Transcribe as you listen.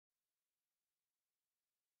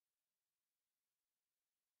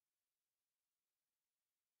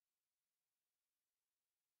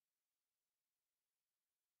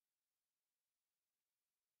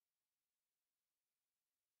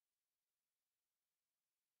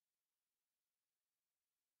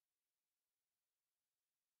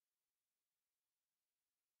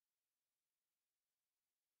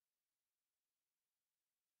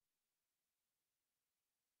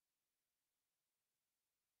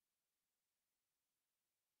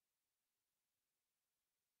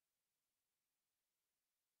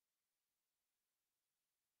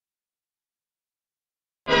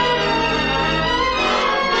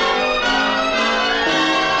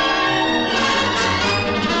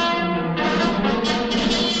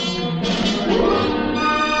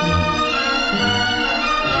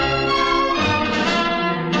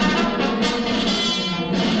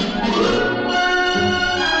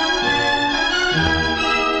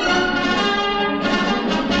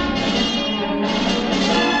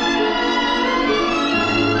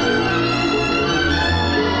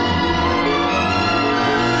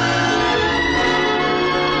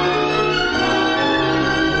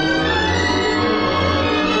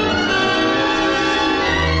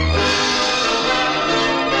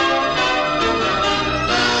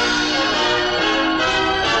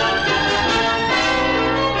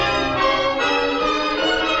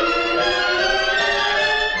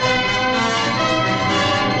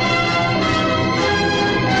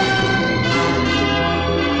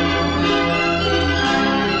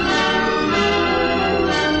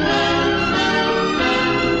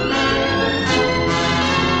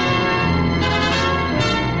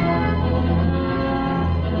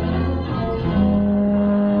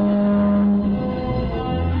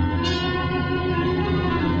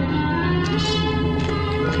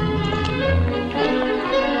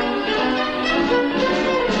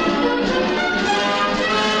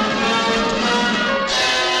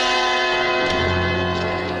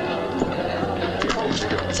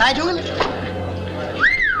sight of him?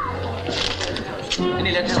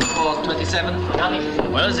 Any letters for 27?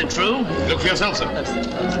 None. Well, is it true? Look for yourself, sir.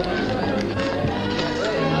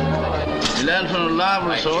 We learned from a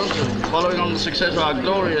reliable source that following on the success of our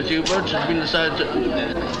glorious U-boats, it's been decided to...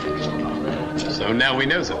 So now we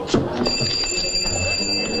know, sir.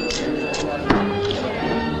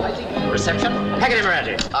 Reception? Packet him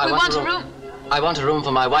ready. We want a room. I want a room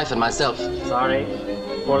for my wife and myself. Sorry.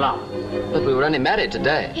 Pull up. But we were only married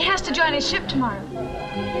today. He has to join his ship tomorrow.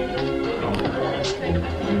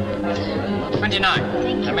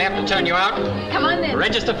 29. I may have to turn you out. Come on then.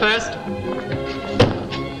 Register first.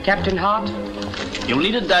 Captain Hart, You'll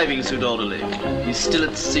need a diving suit, orderly. He's still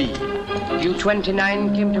at sea.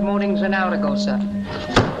 U-29 came to moorings an hour ago, sir.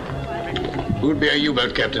 Who'd be a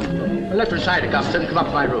U-boat, Captain? Well, left side, Captain. Come up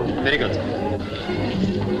to my room. Very good.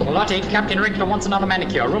 Lottie, Captain Rickler wants another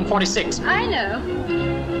manicure. Room 46. I know.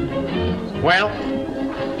 Well,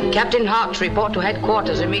 Captain Hart, report to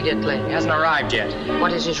headquarters immediately. he hasn't arrived yet.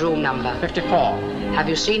 What is his room number? 54. Have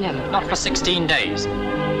you seen him? Not for 16 days.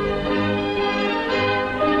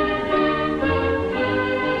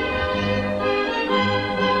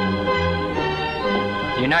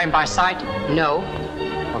 You know him by sight? No.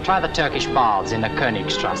 Well, try the Turkish baths in the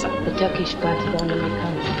Königstrasse. The Turkish bath down in the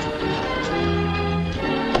country.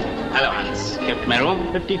 Hello, Hans. Kept my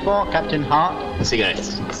room? 54, Captain Hart.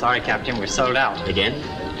 Cigarettes. Sorry, Captain, we're sold out. Again?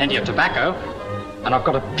 Plenty of tobacco. And I've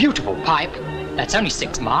got a beautiful pipe. That's only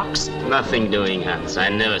 6 marks. Nothing doing, Hans. I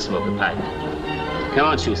never smoke a pipe. Come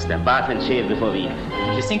on, Schuster. Bath and shave before we eat.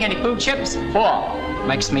 Do you think any food chips? 4.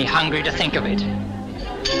 Makes me hungry to think of it.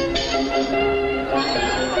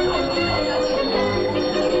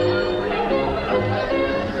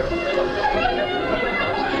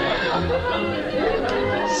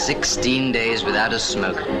 "16 days without a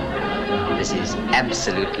smoke. This is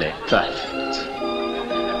absolutely Perfect.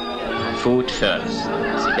 Food first.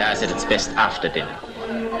 Cigars at its best after dinner.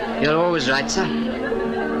 You're always right, sir.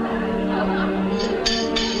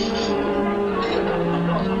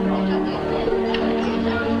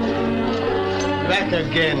 Back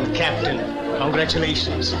again, Captain.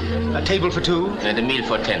 Congratulations. A table for 2? And a meal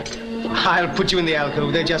for 10. I'll put you in the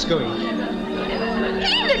alcove. They're just going.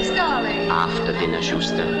 Felix, darling. After dinner,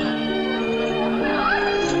 Schuster.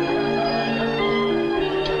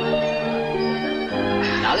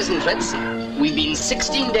 Now listen, friends. We've been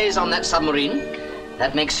 16 days on that submarine.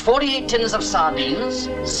 That makes 48 tins of sardines,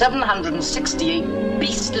 768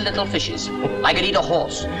 beastly little fishes. I could eat a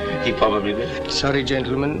horse. He probably will. Sorry,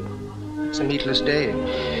 gentlemen. It's a meatless day.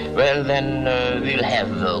 Well, then we'll have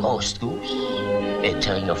roast goose, a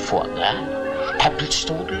tureen of foie gras, apple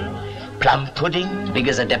strudel, plum pudding. Big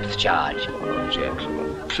as a depth charge. Oh,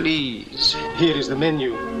 gentlemen, please. Here is the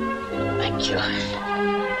menu. Thank you.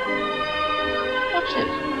 What's it?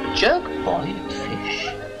 Jerk boiled fish.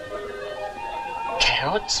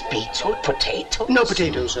 Carrots, beetroot, potatoes. No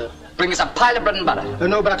potatoes, sir. Bring us a pile of bread and butter.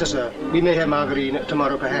 No butter, sir. We may have margarine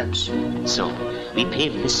tomorrow, perhaps. So, we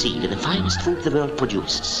pave the sea with the finest food the world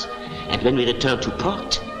produces. And when we return to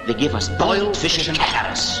port, they give us boiled fish and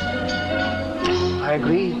carrots. I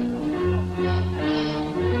agree.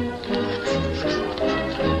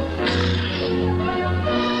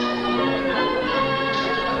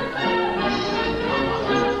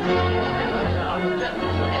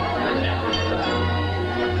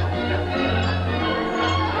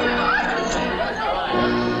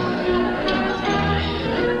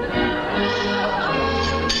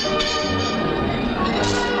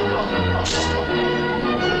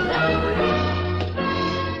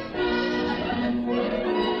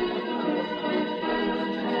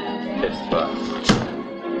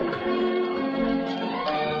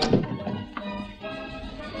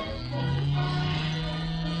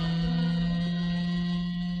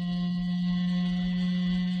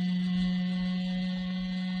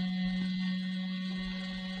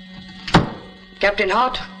 Captain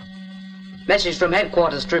Hart, message from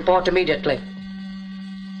headquarters to report immediately.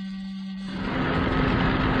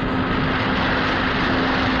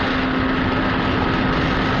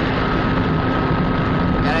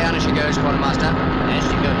 Carry on as she goes, quartermaster. As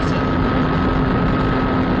she goes, sir.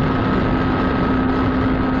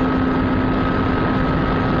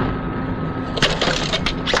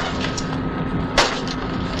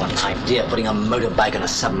 What an idea, putting a motorbike on a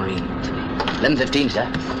submarine. 11:15,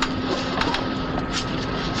 sir.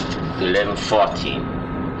 11:14.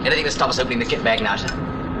 Anything to stop us opening the kit bag now, sir?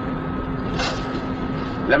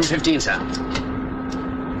 11:15, sir.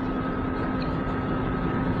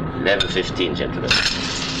 11:15, gentlemen.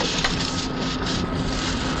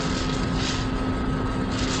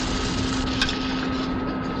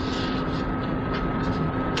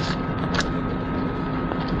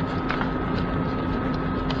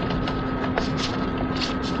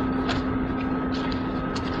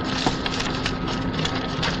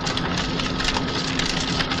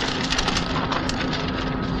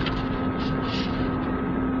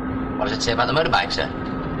 that say about the motorbike, sir?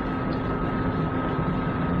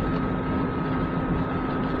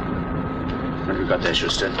 What have you got there,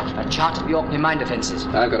 Schuster? A chart of the Orkney mine defenses.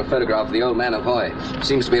 I've got a photograph of the old man of Hoy.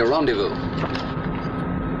 Seems to be a rendezvous.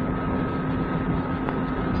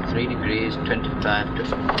 3 degrees, 25 to...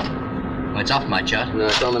 Oh, it's off my chart. No,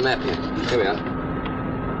 it's on the map here. Here we are.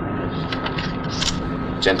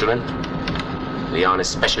 Gentlemen, we are on a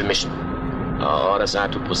special mission. Our orders are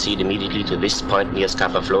to proceed immediately to this point near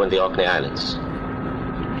Scapa Flow in the Orkney Islands.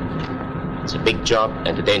 It's a big job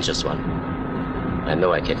and a dangerous one. I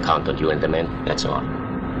know I can count on you and the men, that's all.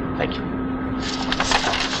 Thank you.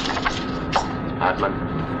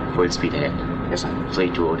 Hartmann, full speed ahead. Yes, sir.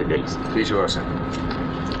 320 degrees. 320, sir.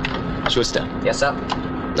 Schuster. Yes, sir.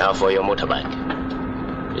 Now for your motorbike.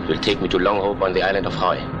 It will take me to Longhope on the island of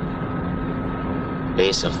Hoy,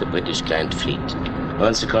 base of the British Giant Fleet.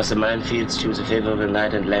 Once across the minefields, choose a favorable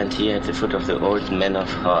night and land here at the foot of the Old Men of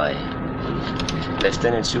Hoy.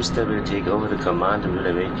 Lieutenant Schuster will take over the command and will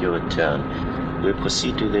await your return. We'll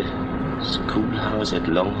proceed to the schoolhouse at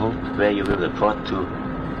Longhope, where you will report to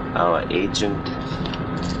our agent,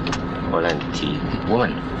 Holland T.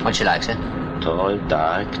 Woman, what's she like, sir? Tall,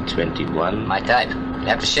 dark, 21. My type. You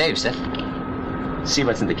have to shave, sir. See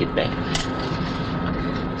what's in the kit bag.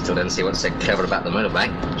 Still don't see what's so clever about the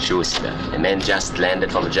motorbike. Schuster, the men just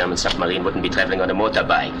landed from a German submarine, wouldn't be traveling on a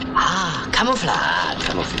motorbike. Ah, camouflage.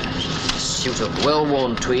 Camouflage. Suit of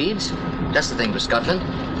well-worn tweeds. Just the thing for Scotland.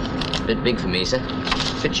 Bit big for me, sir.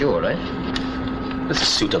 Fits you all right. This is a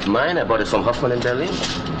suit of mine. I bought it from Hoffman in Berlin.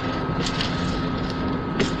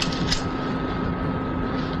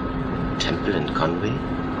 Temple and Conway,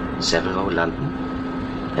 Severo, London.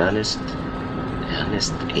 Ernest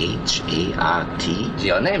H-A-R-T.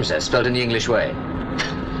 Your name, sir, spelled in the English way.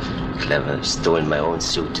 Clever. Stolen my own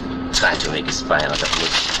suit. Tried to make a spy out of me.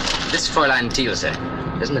 This Fräulein Thiel, sir.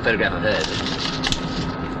 Isn't a photograph of hers.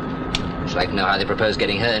 Would you like to know how they propose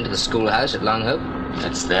getting her into the schoolhouse at Longhope?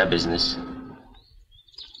 That's their business.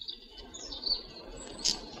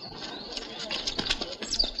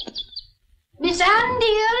 Miss Anne,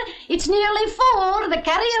 dear, it's nearly 4. The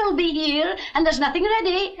carrier will be here, and there's nothing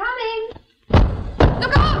ready. Coming.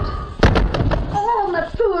 Look out! Oh, my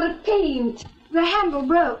poor paint. The handle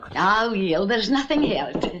broke. Oh, well, there's nothing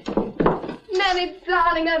hurt. Nanny,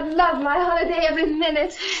 darling, I'd love my holiday every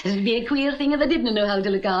minute. It'd be a queer thing if I didn't know how to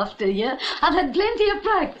look after you. I've had plenty of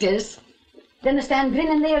practice. Then stand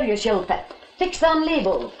grinning there, you chauffeur. Fixed on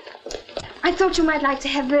label. I thought you might like to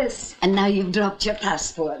have this. And now you've dropped your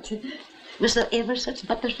passport. Was there ever such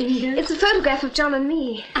butterfingers? It's a photograph of John and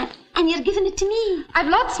me. And you're giving it to me? I've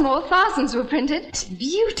lots more. Thousands were printed. It's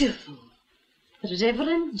beautiful.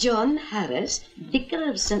 Reverend John Harris, Vicar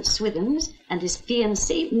of St. Swithin's, and his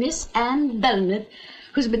fiancée, Miss Anne Belknap,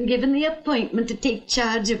 who's been given the appointment to take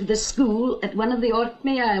charge of the school at one of the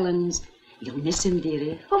Orkney Islands. You'll miss him,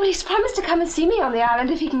 dearie. Oh, but he's promised to come and see me on the island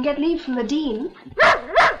if he can get leave from the Dean.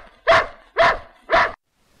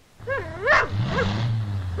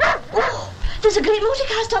 Oh, there's a great motor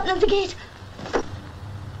car stopping at the gate.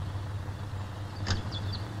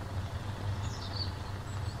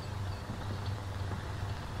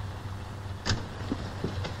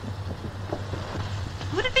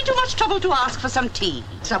 Would it be too much trouble to ask for some tea?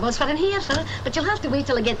 Trouble's for in here, sir, but you'll have to wait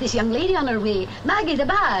till I get this young lady on her way. Maggie, the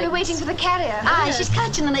bag. We're waiting for the carrier. She's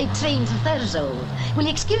catching the night train from Thurso. Will you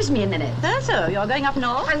excuse me a minute? Thurso? You're going up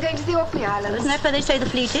north? I'm going to the Orkney Islands. Isn't that where they say the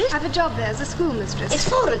fleet is? I have a job there as a schoolmistress. It's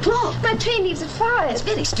 4 o'clock. My train leaves at 5. It's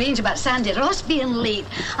very strange about Sandy Ross being late.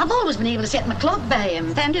 I've always been able to set my clock by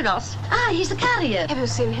him. Sandy Ross? He's the carrier. Have you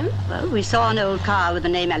seen him? Well, we saw an old car with the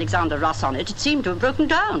name Alexander Ross on it. It seemed to have broken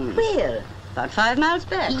down. Where? About 5 miles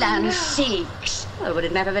back. Land sakes. Well, would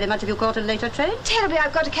it matter very much if you caught a later train? Terribly,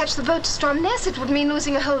 I've got to catch the boat to Stromness. It would mean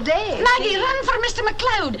losing a whole day. Maggie, run for Mr.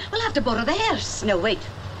 McLeod. We'll have to borrow the hearse. No, wait.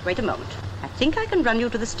 Wait a moment. I think I can run you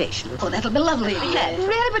to the station. Oh, that'll be lovely.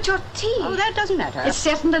 Really, but your tea. Oh, that doesn't matter. It's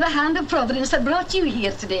certainly the hand of Providence that brought you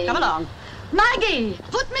here today. Come along. Maggie,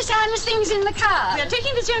 put Miss Anne's things in the car. We are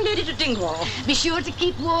taking this young lady to Dingwall. Be sure to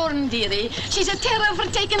keep warm, dearie. She's a terror for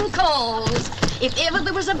taking calls. If ever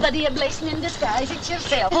there was a buddy, a blessing in disguise, it's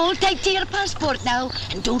yourself. Hold tight to your passport now,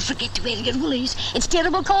 and don't forget to wear your woolies. It's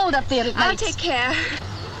terrible cold up there at night. I'll take care.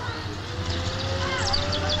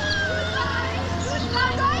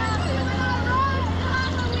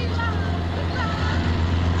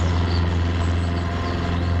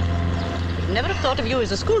 Never have thought of you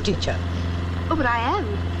as a school teacher. Oh, but I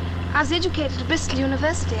am. I was educated at Bristol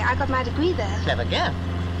University. I got my degree there. Clever girl.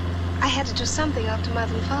 I had to do something after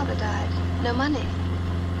Mother and Father died. No money.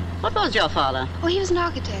 What was your father? Oh, he was an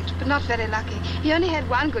architect, but not very lucky. He only had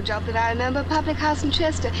one good job that I remember, public house in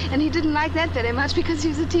Chester, and he didn't like that very much because he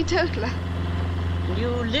was a teetotaler. You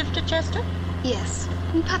lived at Chester? Yes,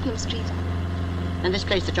 in Putnam Street. And this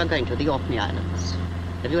place that you're going to, the Orkney Islands.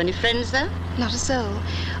 Have you any friends there? Not a soul.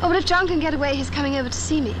 Oh, but if John can get away, he's coming over to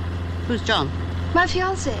see me. Who's John? My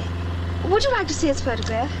fiancé. Would you like to see his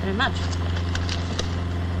photograph? Very much.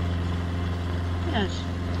 Yes,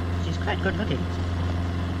 she's quite good looking.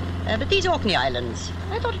 But these Orkney Islands,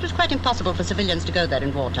 I thought it was quite impossible for civilians to go there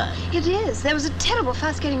in wartime. It is. There was a terrible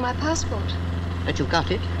fuss getting my passport. But you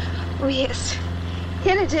got it? Oh, yes.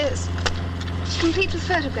 Here it is. Complete with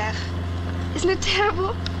photograph. Isn't it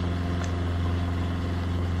terrible?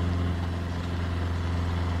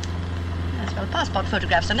 Yes, well, passport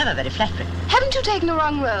photographs are never very flattering. Haven't you taken the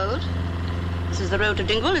wrong road? This is the road to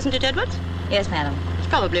Dingwall, isn't it, Edwards? Yes, madam. It's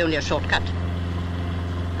probably only a shortcut.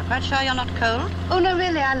 You're quite sure you're not cold? Oh, no,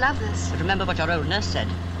 really, I love this. But remember what your old nurse said.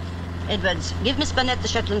 Edwards, give Miss Burnett the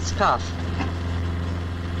Shetland scarf.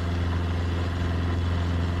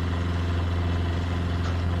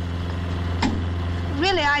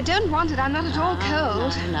 Really, I don't want it. I'm not at all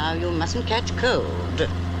cold. Now, you mustn't catch cold.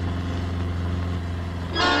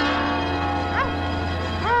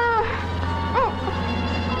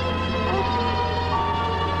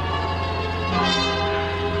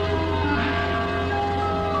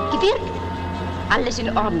 Gewirkt? Alles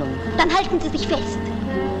in Ordnung. Dann halten Sie sich fest.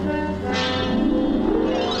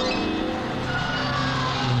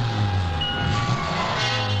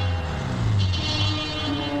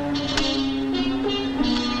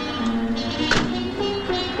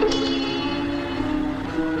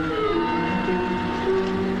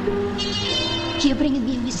 Hier bringen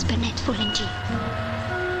wir Miss Burnett Volunteer.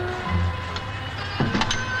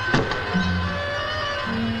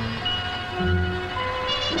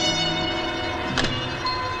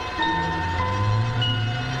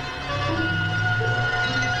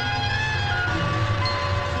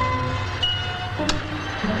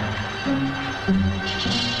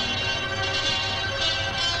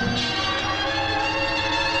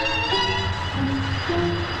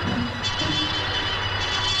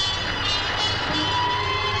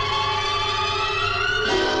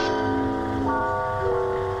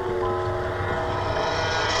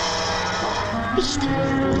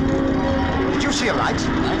 Did you see a light?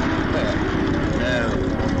 Where? No.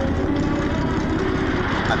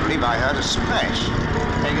 I believe I heard a splash.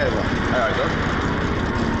 Take over. There I go.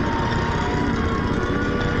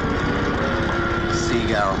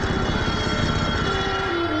 Seagull.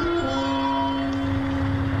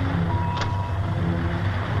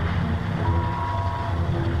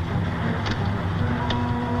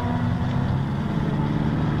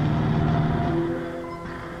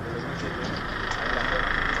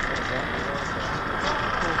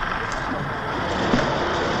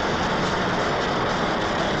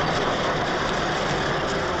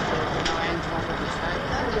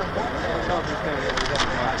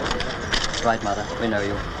 Right, Mother. We know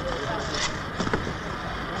you.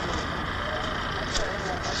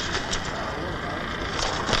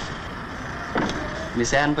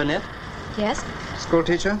 Miss Anne Burnett? Yes? School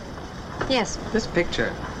teacher? Yes. This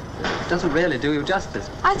picture doesn't really do you justice.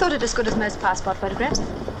 I thought it as good as most passport photographs.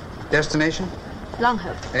 Destination?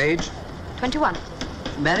 Longhope. Age? 21.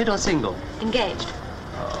 Married or single? Engaged.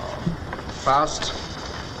 Fast?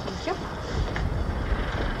 Thank you.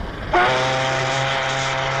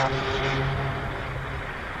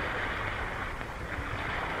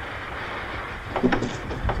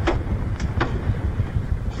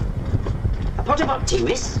 A pot of hot tea,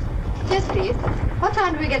 miss? Yes, please. What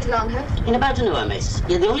time do we get to Longhope? In about an hour, miss.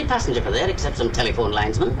 You're the only passenger for there, except some telephone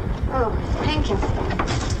linesmen. Oh, thank you.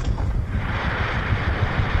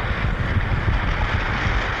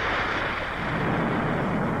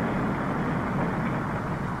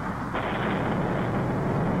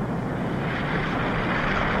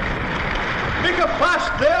 Make a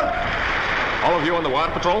fast there! All of you on the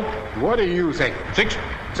wire patrol? What do you think? 6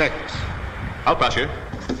 seconds. I'll pass you.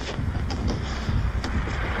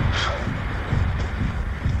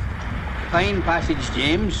 Fine passage,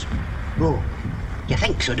 James. Oh, you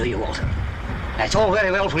think so, do you, Walter? That's all very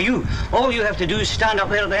well for you. All you have to do is stand up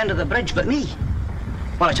there at the end of the bridge, but me?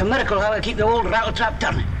 Well, it's a miracle how I keep the old rattletrap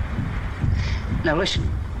turning. Now listen,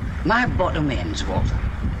 my bottom ends, Walter.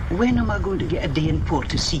 When am I going to get a day in port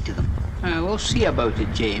to see to them? We'll see about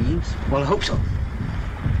it, James. Well, I hope so.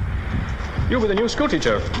 You'll be the new school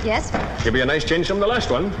teacher. Yes? You'll be a nice change from the last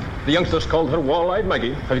one. The youngsters called her Wall-Eyed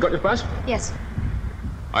Maggie. Have you got your pass? Yes.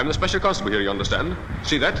 I'm the special constable here, you understand?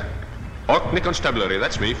 See that? Orkney Constabulary,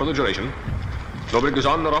 that's me for the duration. Nobody goes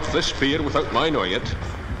on or off this pier without my knowing it.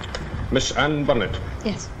 Miss Anne Bonnet.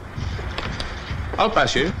 Yes. I'll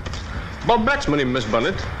pass you. Bob Black's my name, Miss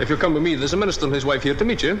Bonnet. If you'll come with me, there's a minister and his wife here to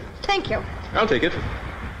meet you. Thank you. I'll take it.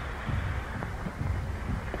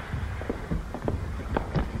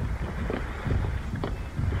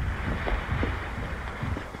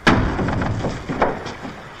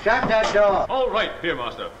 Shut that door. All right, here,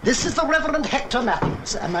 Master. This is the Reverend Hector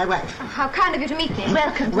Matthews and my wife. How kind of you to meet me.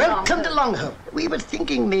 Welcome to Welcome to Longhope. We were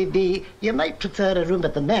thinking maybe you might prefer a room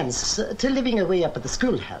at the manse to living away up at the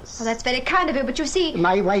schoolhouse. Well, that's very kind of you, but you see...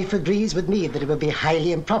 My wife agrees with me that it would be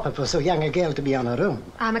highly improper for so young a girl to be on her own.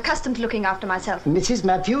 I'm accustomed to looking after myself. Mrs.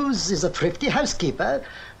 Matthews is a thrifty housekeeper.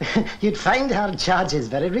 You'd find her charges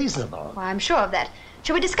very reasonable. Well, I'm sure of that.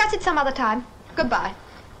 Shall we discuss it some other time? Goodbye.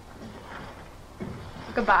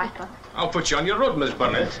 Goodbye. I'll put you on your road, Miss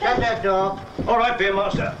Bonnet. Shut that door. All right, dear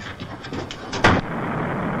Master.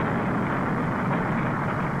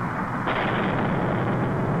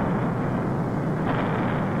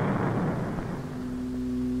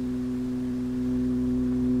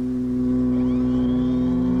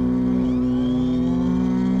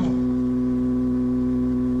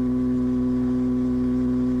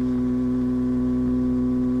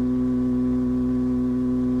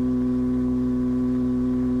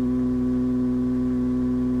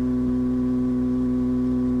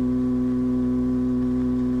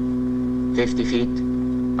 Feet.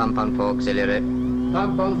 Pump on 4 auxiliary.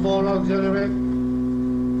 Pump on 4 auxiliary.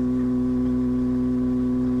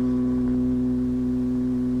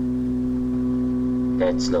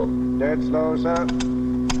 Dead slow. Dead slow, sir.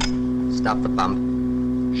 Stop the pump.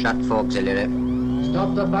 Shut 4 auxiliary.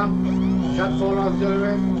 Stop the pump. Shut 4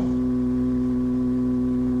 auxiliary.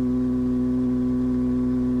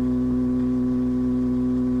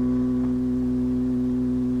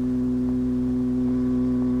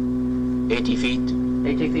 Feet.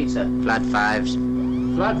 80 feet, sir. Flat 5s.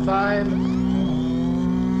 Flat 5.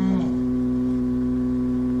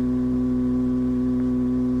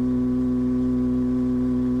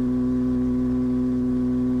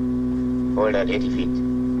 Hold at 80 feet.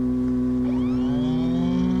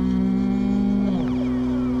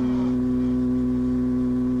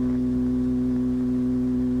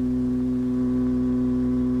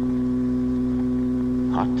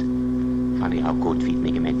 Hot. Funny how cold feet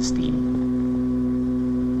make immense steam.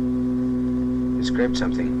 You scraped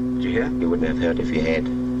something. Did you hear? You wouldn't have heard if you had.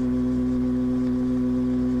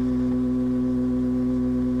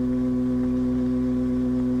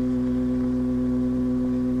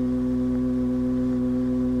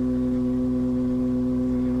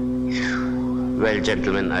 Well,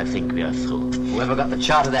 gentlemen, I think we are through. Whoever got the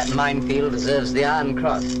chart of that minefield deserves the Iron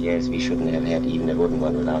Cross. Yes, we shouldn't have had even a wooden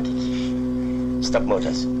one without it. Stop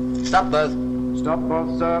motors. Stop both. Stop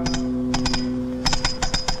both, sir.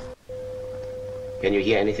 Can you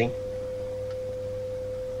hear anything?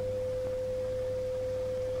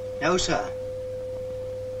 No, sir.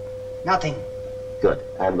 Nothing. Good.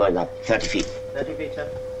 I'm going up 30 feet. 30 feet, sir.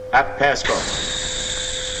 Up periscope.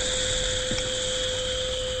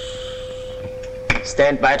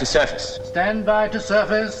 Stand by to surface. Stand by to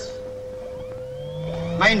surface.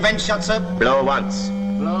 Main vent shut, sir. Blow once.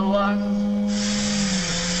 Blow 1.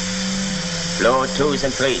 Blow 2s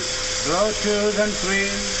and 3s. Blow 2s and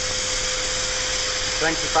 3s.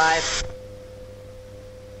 25.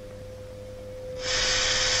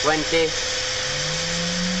 20.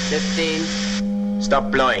 15. Stop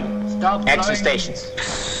blowing. Stop Action blowing. stations.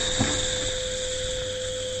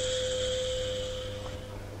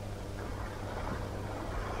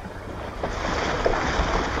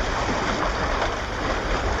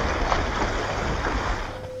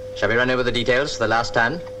 Shall we run over the details for the last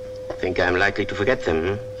time? Think I'm likely to forget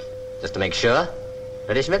them, Just to make sure.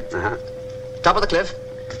 Ready, Schmidt? Top of the cliff.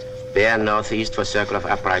 Bear northeast for circle of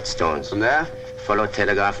upright stones. From there? Follow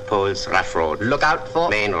telegraph poles, rough road. Look out for...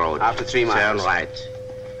 Main road. After 3 miles. Turn right.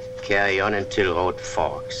 Carry on until road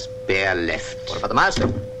forks. Bear left. What about the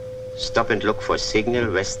milestone? Stop and look for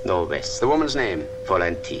signal west-northwest. The woman's name?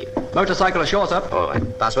 Fräulein Thiel. Motorcycle ashore, sir. All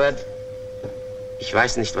right. Password? Ich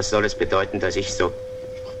weiß nicht, was soll es bedeuten, dass ich so...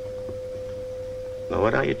 Now,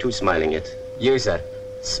 what are you two smiling at? You, sir.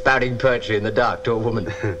 Spouting poetry in the dark to a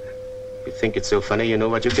woman. You think it's so funny, you know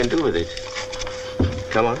what you can do with it.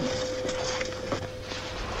 Come on.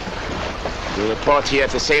 You report here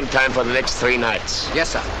at the same time for the next 3 nights. Yes,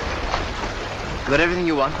 sir. You got everything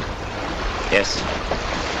you want? Yes.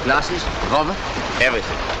 Glasses? Revolver?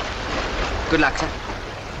 Everything. Good luck, sir.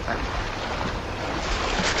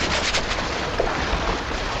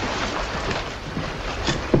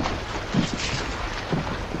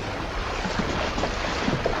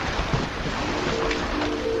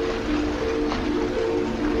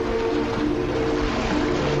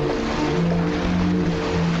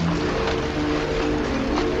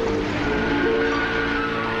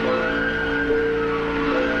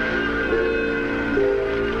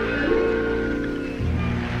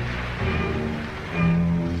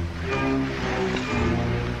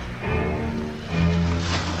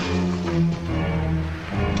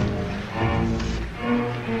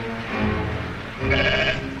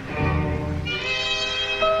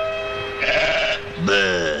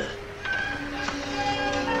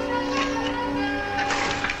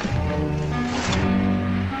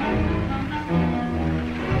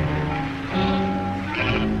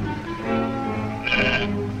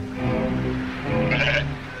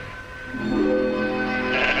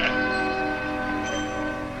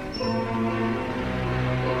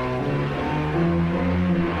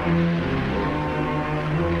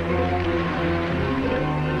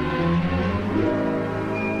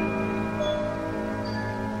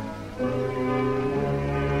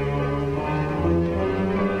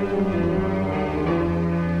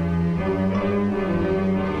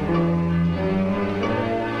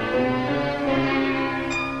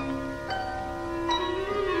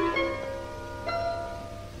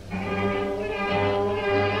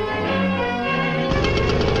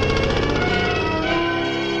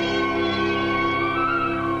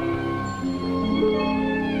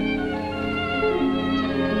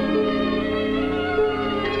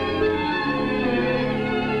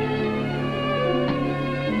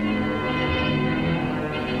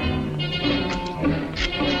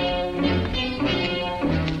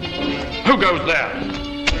 goes there?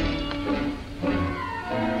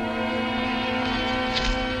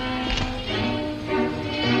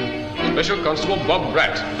 Special Constable Bob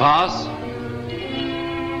Bratt. Pass.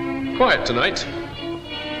 Quiet tonight.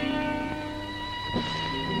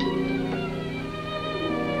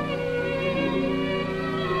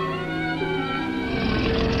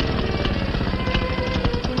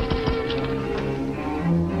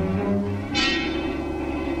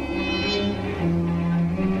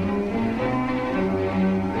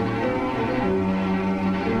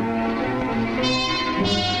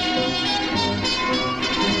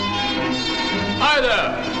 Hi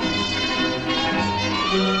there.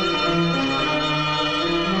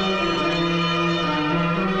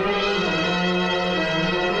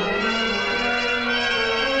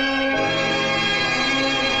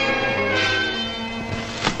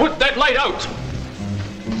 Put that light out!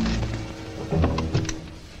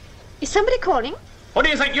 Is somebody calling? What do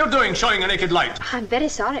you think you're doing, showing a naked light? I'm very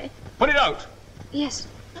sorry. Put it out! Yes.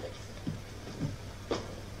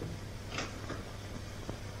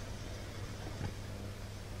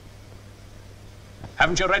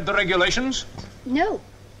 Haven't you read the regulations? No.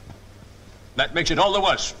 That makes it all the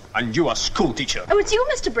worse. And you a school teacher. Oh, it's you,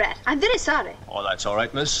 Mr. Bratt. I'm very sorry. Oh, that's all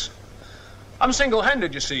right, miss. I'm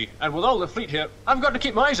single-handed, you see, and with all the fleet here, I've got to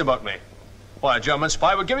keep my eyes about me. Why, a German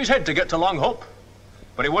spy would give his head to get to Long Hope.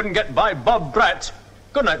 But he wouldn't get by Bob Bratt.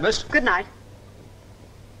 Good night, miss. Good night.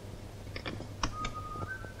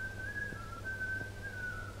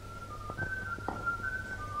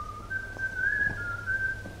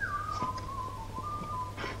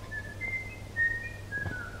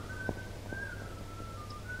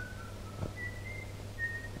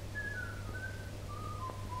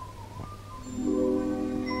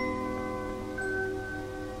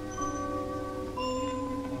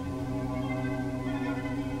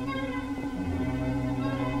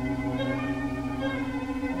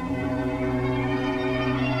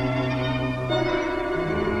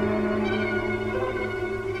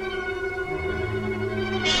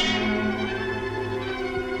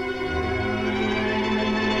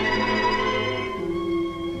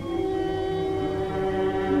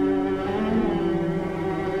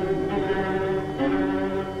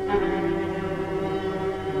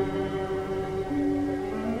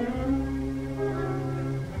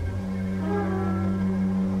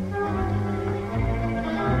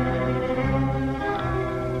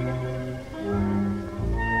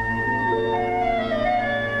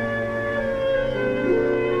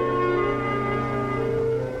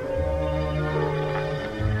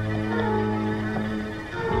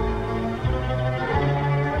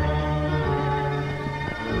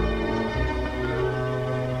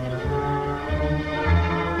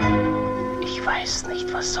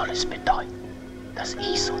 Was soll es bedeuten, dass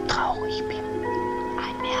ich so traurig bin?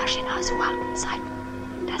 Ein Märchen aus uralten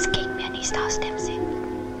Zeiten. Das ging mir nicht aus dem Sinn.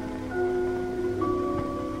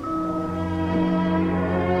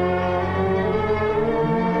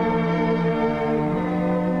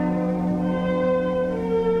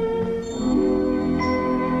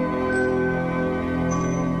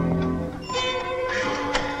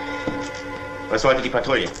 Was wollte die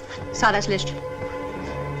Patrouille? Sah das Licht.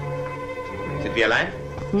 Sind wir allein?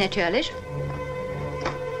 Natürlich.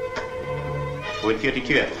 Wohin führt die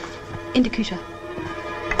Tür? In die Küche.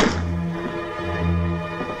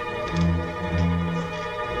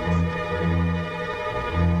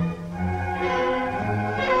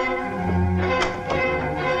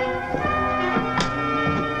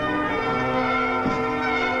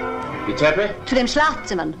 Die Treppe? Zu den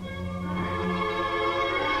Schlafzimmern.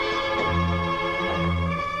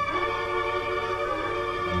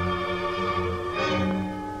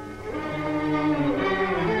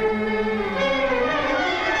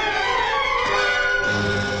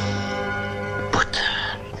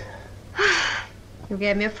 You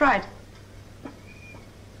gave me a fright.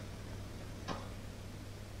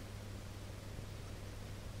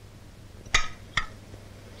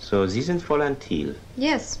 So, Sie sind Fräulein Thiel.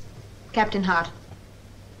 Yes, Captain Hart.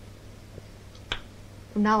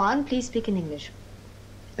 From now on, please speak in English.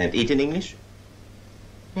 And eat in English?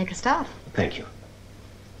 Make a start. Thank you.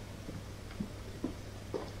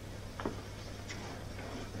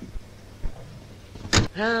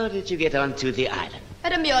 How did you get onto the island?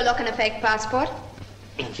 At a mule look and a fake passport.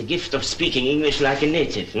 The gift of speaking English like a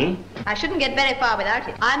native, I shouldn't get very far without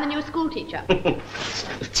it. I'm a new school teacher.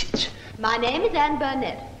 Teacher. My name is Anne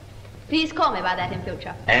Burnett. Please call me by that in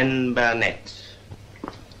future. Anne Burnett.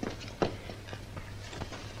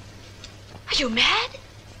 Are you mad?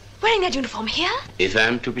 Wearing that uniform here? If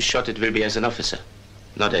I'm to be shot, it will be as an officer,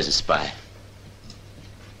 not as a spy.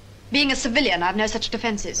 Being a civilian, I've no such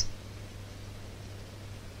defenses.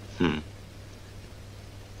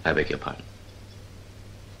 I beg your pardon.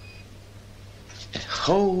 A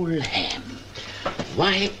whole ham,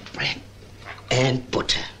 white bread, and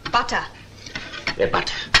butter. Butter.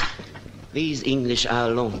 Butter. These English are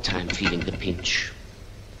a long time feeling the pinch.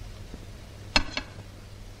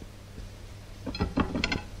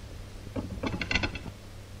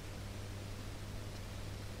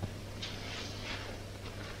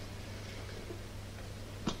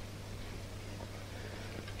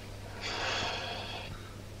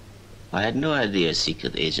 I had no idea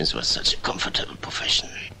secret agents were such a comfortable profession.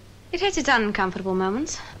 It has its uncomfortable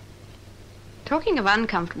moments. Talking of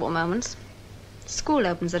uncomfortable moments, school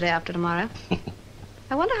opens the day after tomorrow.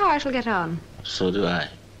 I wonder how I shall get on. So do I.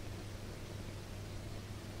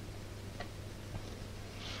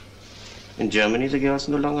 In Germany, the girls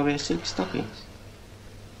no longer wear silk stockings.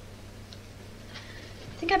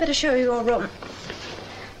 I think I better show you your room.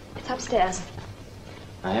 It's upstairs.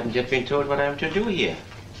 I haven't yet been told what I'm to do here.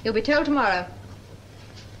 You'll be told tomorrow.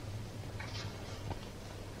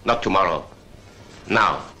 Not tomorrow.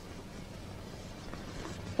 Now.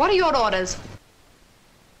 What are your orders?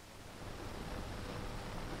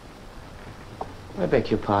 I beg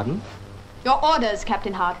your pardon? Your orders,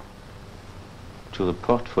 Captain Hart. To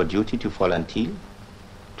report for duty to Fräulein Thiel,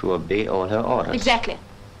 to obey all her orders. Exactly.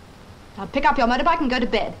 Now pick up your motorbike and go to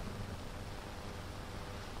bed.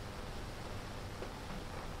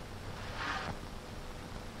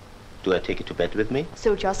 Do I take it to bed with me?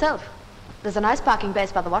 Suit yourself. There's a nice parking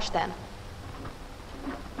base by the washstand.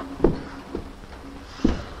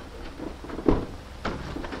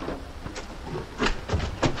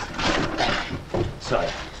 Sorry.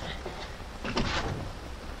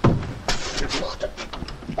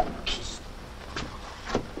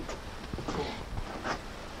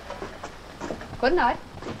 Good night.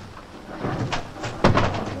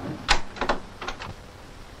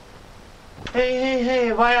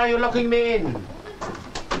 Hey, why are you locking me in?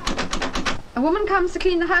 A woman comes to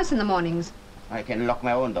clean the house in the mornings. I can lock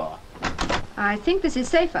my own door. I think this is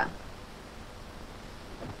safer.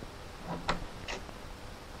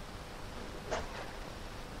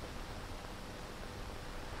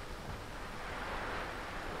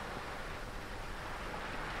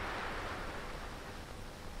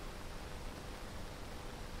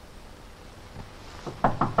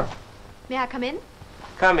 May I come in?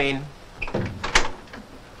 Come in.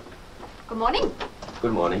 Good morning.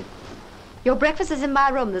 Good morning. Your breakfast is in my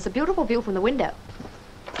room. There's a beautiful view from the window.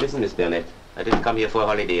 Listen, Miss Burnett, I didn't come here for a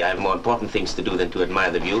holiday. I have more important things to do than to admire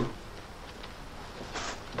the view.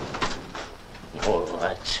 All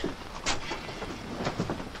right.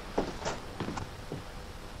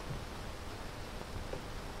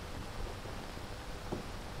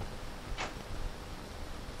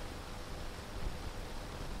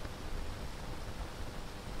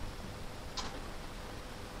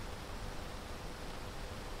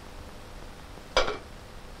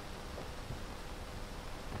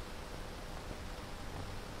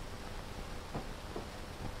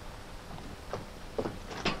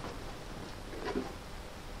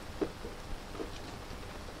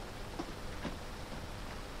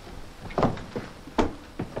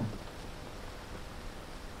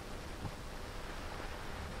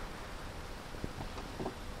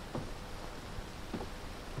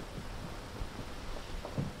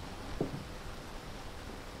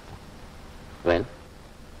 Well,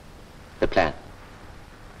 the plan?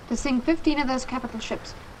 To sink 15 of those capital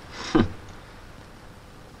ships.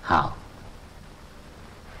 How?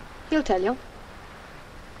 He'll tell you.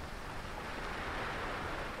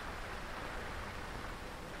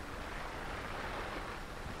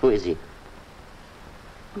 Who is he?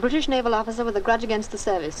 A British naval officer with a grudge against the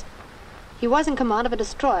service. He was in command of a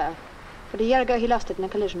destroyer, but a year ago he lost it in a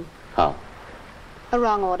collision. How? A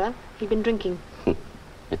wrong order. He'd been drinking.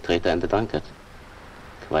 A traitor and a drunkard.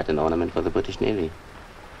 Quite an ornament for the British Navy.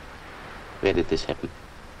 Where did this happen?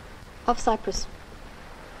 Off Cyprus.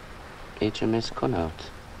 HMS Conrad,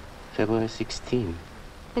 February 16.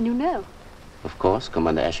 Then you know. Of course,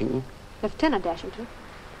 Commander Ashington. Lieutenant Ashington.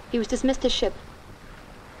 He was dismissed his ship.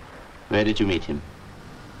 Where did you meet him?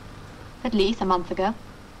 At Leith a month ago.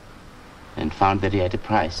 And found that he had a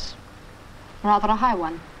price. Rather a high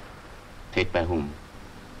one. Paid by whom?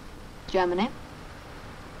 Germany.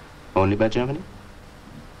 Only by Germany?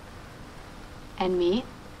 And me.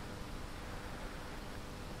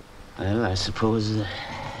 Well, I suppose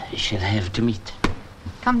we shall have to meet.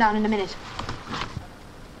 Come down in a minute.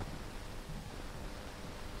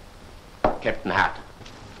 Captain Hart.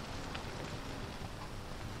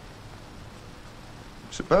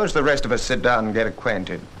 Suppose the rest of us sit down and get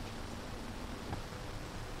acquainted.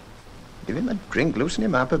 Give him a drink, loosen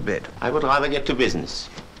him up a bit. I would rather get to business.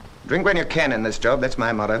 Drink when you can in this job, that's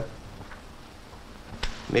my motto.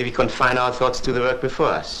 Maybe confine our thoughts to the work before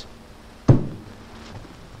us.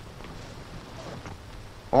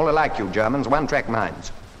 All alike, you Germans, one-track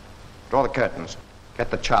minds. Draw the curtains, get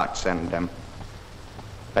the charts, and,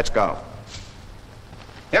 let's go.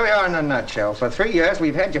 Here we are in a nutshell. For 3 years,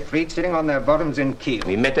 we've had your fleet sitting on their bottoms in Kiel.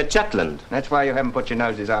 We met at Jutland. That's why you haven't put your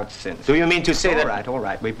noses out since. Do you mean to say that... All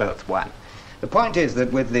right, we both won. The point is that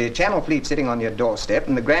with the Channel Fleet sitting on your doorstep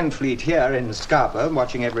and the Grand Fleet here in Scarborough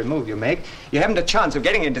watching every move you make, you haven't a chance of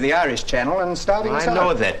getting into the Irish Channel and starting us I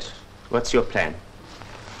know out. that. What's your plan?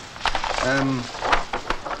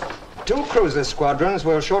 2 cruiser squadrons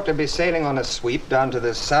will shortly be sailing on a sweep down to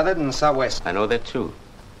the southern and southwest. I know that too.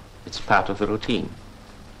 It's part of the routine.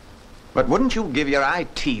 But wouldn't you give your eye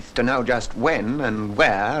teeth to know just when and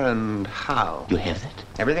where and how? You have that?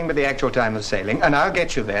 Everything but the actual time of sailing, and I'll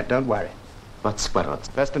get you there, don't worry. What squadrons?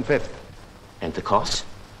 1st and 5th. And the course?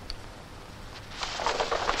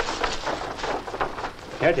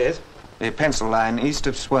 Here it is. The pencil line east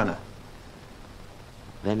of Swerner.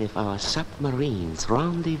 Then if our submarines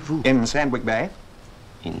rendezvous... In Sandwich Bay?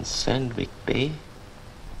 In Sandwich Bay,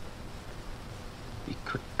 we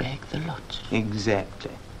could bag the lot.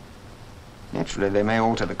 Exactly. Naturally, they may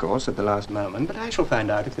alter the course at the last moment, but I shall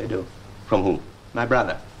find out if they do. From whom? My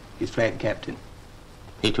brother. He's flag captain.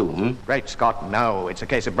 He too, hmm? Great Scott, no. It's a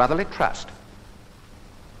case of brotherly trust.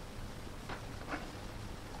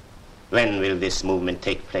 When will this movement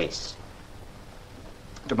take place?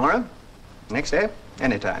 Tomorrow? Next day?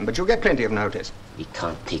 Anytime, but you'll get plenty of notice. We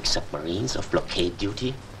can't take submarines off blockade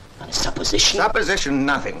duty on a supposition? Supposition,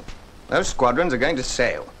 nothing. Those squadrons are going to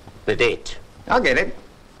sail. The date? I'll get it.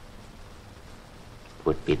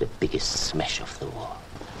 Would be the biggest smash of the war.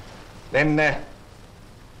 Then,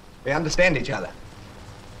 we understand each other.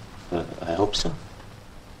 I hope so.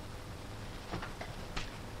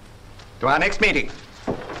 To our next meeting.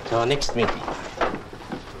 To our next meeting.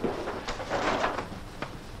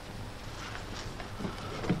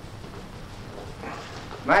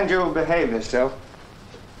 Mind you behave yourself.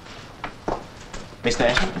 Mr.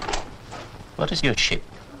 Ashton, what is your ship?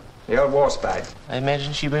 The old war spy. I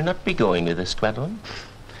imagine she will not be going with the squadron.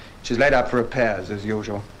 She's laid up for repairs, as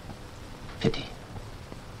usual. Pity.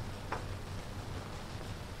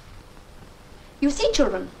 You see,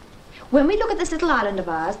 children, when we look at this little island of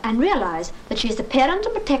ours and realize that she is the parent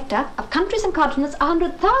and protector of countries and continents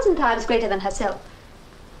 100,000 times greater than herself,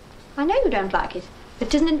 I know you don't like it, but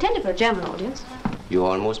it isn't intended for a German audience. You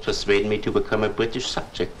almost persuade me to become a British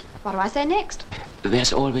subject. What do I say next?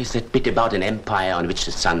 There's always that bit about an empire on which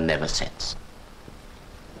the sun never sets.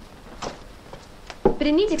 But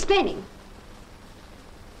it needs explaining.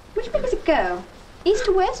 Which way does it go? East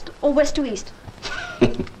to west or west to east?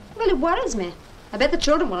 Well, it worries me. I bet the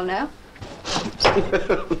children will know.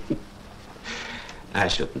 I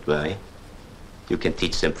shouldn't worry. You can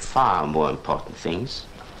teach them far more important things.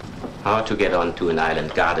 How to get onto an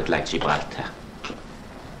island guarded like Gibraltar.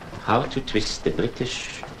 How to twist the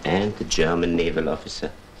British and the German naval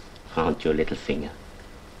officer round your little finger.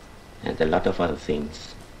 And a lot of other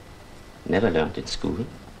things. Never learned in school.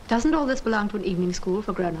 Doesn't all this belong to an evening school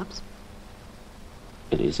for grown-ups?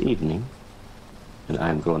 It is evening, and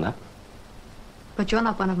I'm grown up. But you're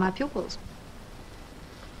not one of my pupils.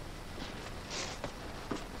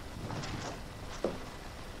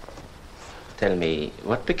 Tell me,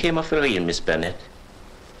 what became of the real Miss Burnett?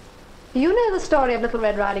 You know the story of Little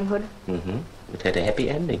Red Riding Hood. Mm-hmm. It had a happy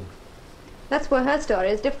ending. That's where her story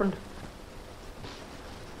is different.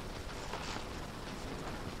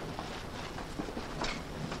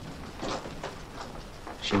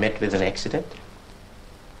 She met with an accident?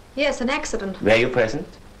 Yes, an accident. Were you present?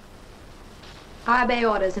 I obey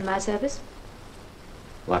orders in my service.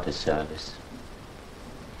 What a service.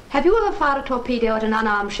 Have you ever fired a torpedo at an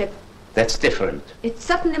unarmed ship? That's different. It's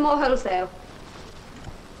certainly more wholesale.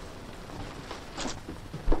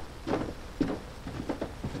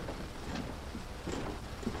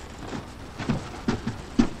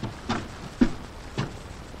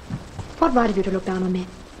 What right have you to look down on me?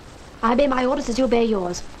 I obey my orders as you obey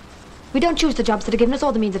yours. We don't choose the jobs that are given us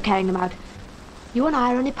or the means of carrying them out. You and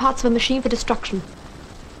I are only parts of a machine for destruction.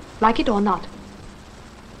 Like it or not.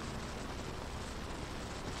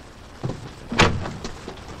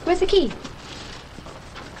 Where's the key?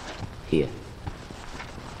 Here.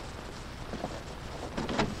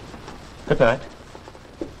 Good night.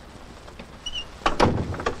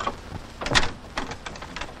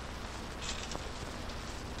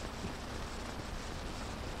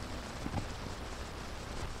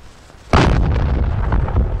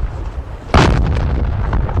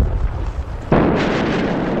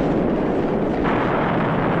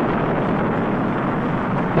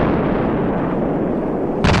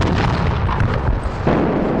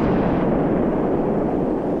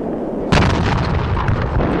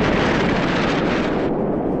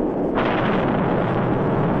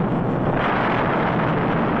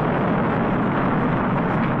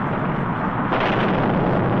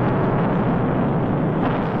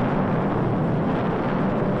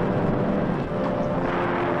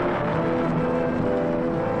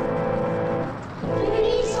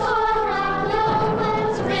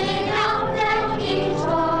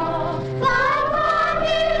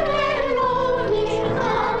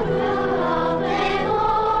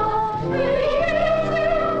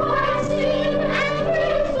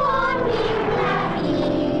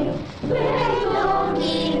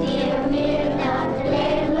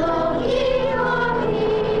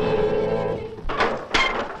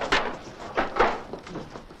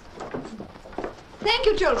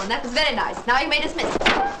 on. That was very nice. Now you may dismiss.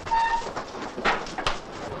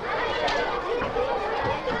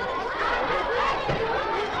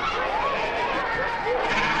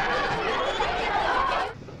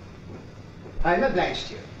 I'm obliged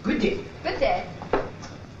to you. Good day. Good day.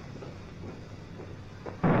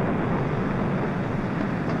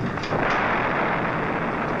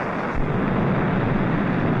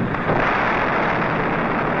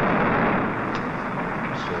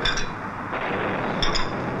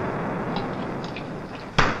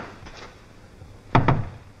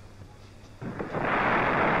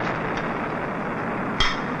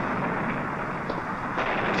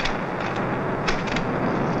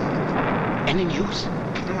 Any news?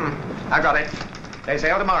 I got it. They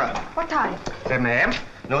sail tomorrow. What time? 7 a.m.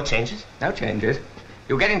 No changes? No changes.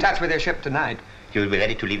 You get in touch with your ship tonight. You will be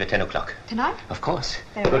ready to leave at 10 o'clock. Tonight? Of course.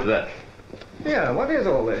 Very Good well. work. Yeah, what is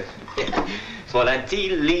all this?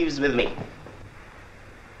 Volantile leaves with me.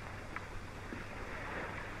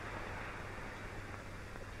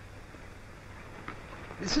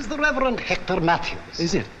 This is the Reverend Hector Matthews.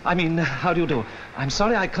 Is it? I mean, how do you do? I'm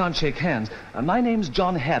sorry I can't shake hands. My name's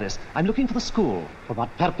John Harris. I'm looking for the school. For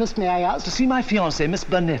what purpose, may I ask? To see my fiancée, Miss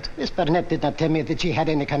Burnett. Miss Burnett did not tell me that she had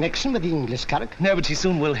any connection with the English Kirk. No, but she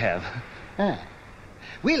soon will have. Ah.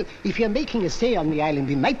 Well, if you're making a stay on the island,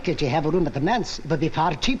 we might let you have a room at the manse. It would be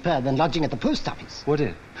far cheaper than lodging at the post office. Would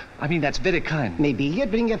it? I mean, that's very kind. Maybe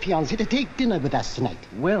you'd bring your fiancée to take dinner with us tonight.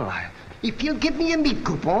 Well, If you'll give me a meat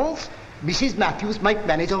coupons, Mrs. Matthews might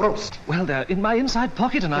manage a roast. Well, they're in my inside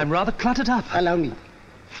pocket and I'm rather cluttered up. Allow me.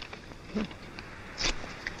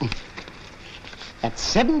 At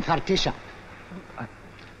 7:30 sharp.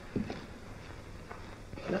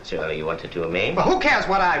 Naturally, you wanted to remain. Well, who cares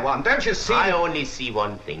what I want? Don't you see? I only see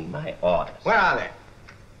one thing, my orders. Where are they?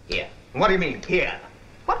 Here. What do you mean, here?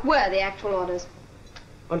 What were the actual orders?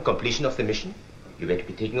 On completion of the mission, you were to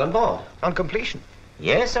be taken on board. On completion?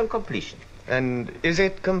 Yes, on completion. And is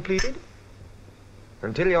it completed?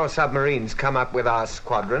 Until your submarines come up with our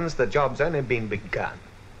squadrons, the job's only been begun.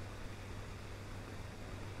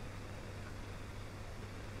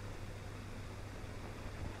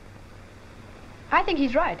 I think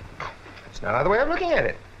he's right. There's no other way of looking at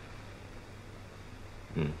it.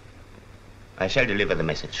 I shall deliver the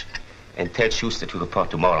message. And tell Schuster to report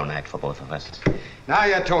tomorrow night for both of us. Now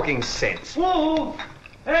you're talking sense. Whoa!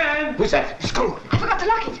 Anne! Who's that? School. I forgot to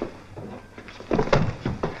lock it.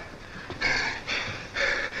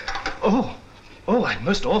 Oh, I'm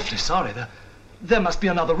most awfully sorry. There must be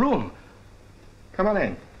another room. Come on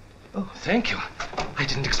in. Oh, thank you. I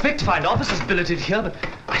didn't expect to find officers billeted here, but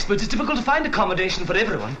I suppose it's difficult to find accommodation for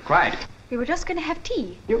everyone. Quite. We were just going to have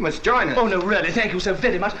tea. You must join us. Oh, no, really, thank you so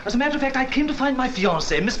very much. As a matter of fact, I came to find my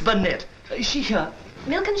fiancée, Miss Burnett. Is she here?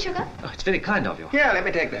 Milk and sugar? Oh, it's very kind of you. Yeah, let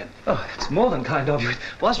me take that. Oh, it's more than kind of you. It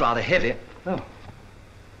was rather heavy. Oh.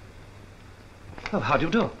 Oh, how do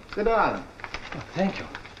you do? Good on. Oh, thank you.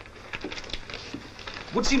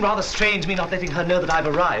 Would seem rather strange me not letting her know that I've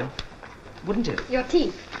arrived, wouldn't it? Your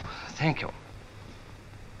tea. Thank you.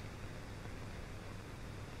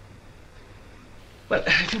 Well,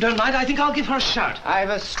 if you don't mind, I think I'll give her a shout. I've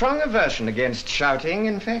a strong aversion against shouting.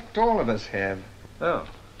 In fact, all of us have. Oh.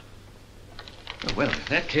 Oh, well, in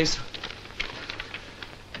that case,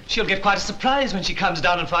 she'll get quite a surprise when she comes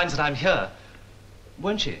down and finds that I'm here.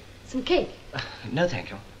 Won't she? Some cake. No, thank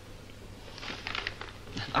you.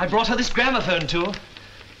 I brought her this gramophone, too.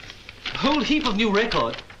 A whole heap of new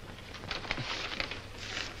records.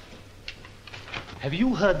 Have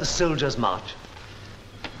you heard the Soldiers' March?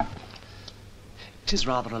 It is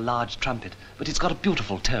rather a large trumpet, but it's got a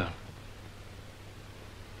beautiful tone.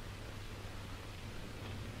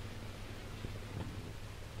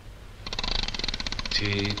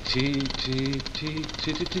 T T T T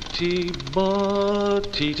T T T T bo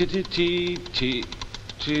T T T T T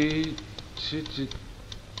T T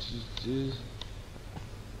T.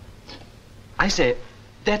 I say,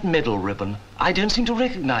 that medal ribbon, I don't seem to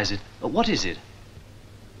recognize it. What is it?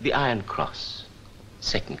 The Iron Cross,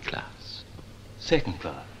 second class. Second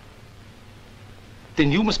class?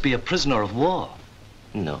 Then you must be a prisoner of war.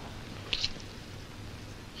 No.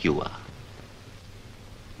 You are.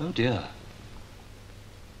 Oh, dear.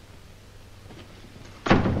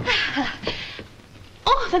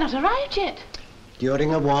 Oh, they're not arrived yet.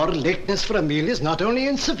 During a war, lateness for a meal is not only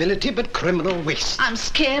incivility, but criminal waste. I'm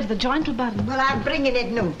scared the joint will burn. Well, I'm bringing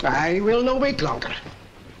it now. I will no wait longer.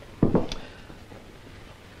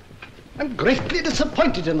 I'm greatly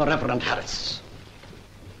disappointed in the Reverend Harris.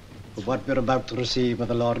 For what we're about to receive, may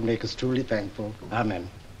the Lord make us truly thankful. Amen.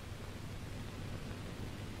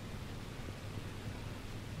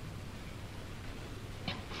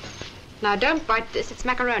 Now, don't bite this. It's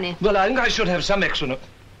macaroni. Well, I think I should have some extra. You'd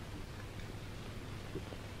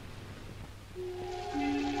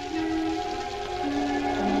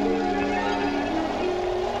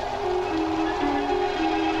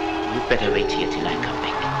better wait here till I come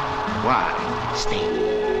back. Why? Stay.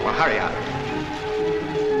 Well, hurry up.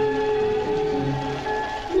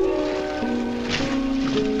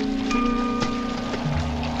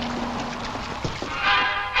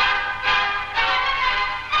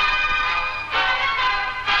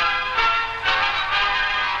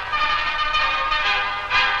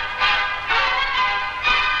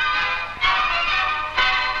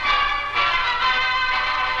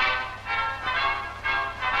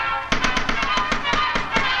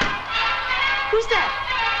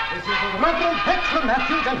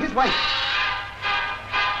 Matthews and his wife.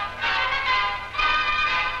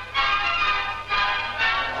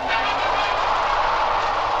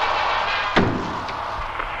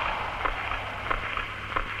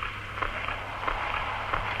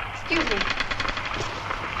 Excuse me.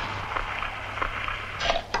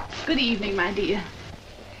 Good evening, my dear.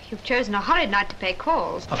 You've chosen a horrid night to pay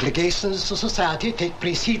calls. Obligations to society take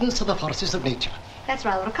precedence to the forces of nature. That's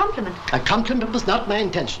rather a compliment. A compliment was not my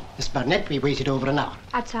intention. Miss Burnett, we waited over an hour.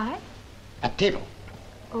 Outside? At table.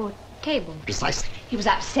 Oh, table. Precisely. He was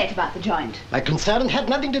upset about the joint. My concern had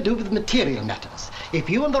nothing to do with material matters. If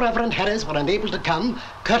you and the Reverend Harris were unable to come,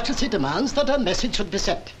 courtesy demands that a message should be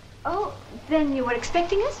sent. Oh, then you were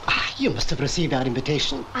expecting us? You must have received our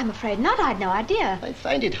invitation. I'm afraid not. I had no idea. I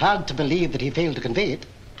find it hard to believe that he failed to convey it.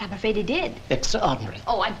 I'm afraid he did. Extraordinary.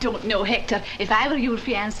 Oh, I don't know, Hector. If I were your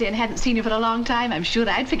fiancé and hadn't seen you for a long time, I'm sure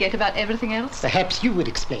I'd forget about everything else. Perhaps you would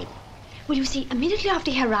explain. Well, you see, immediately after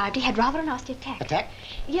he arrived, he had rather a nasty attack. Attack?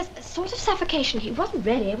 Yes, a sort of suffocation. He wasn't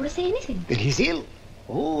really able to say anything. Then he's ill.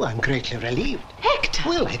 Oh, I'm greatly relieved. Hector!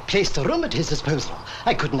 Well, I placed a room at his disposal.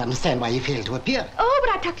 I couldn't understand why he failed to appear. Oh,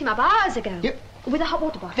 but I tucked him up hours ago. Yep. With a hot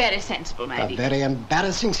water bottle. Very sensible, my A dear. very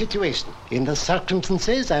embarrassing situation. In the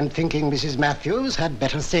circumstances, I'm thinking Mrs. Matthews had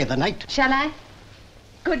better stay the night. Shall I?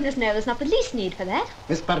 Goodness, no, there's not the least need for that.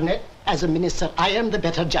 Miss Burnett, as a minister, I am the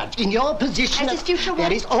better judge. In your position, As his future wife?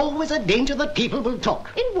 there is always a danger that people will talk.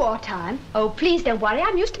 In wartime? Oh, please don't worry.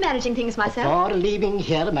 I'm used to managing things myself. Before leaving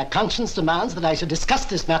here, my conscience demands that I should discuss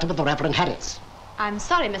this matter with the Reverend Harris. I'm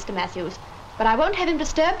sorry, Mr. Matthews, but I won't have him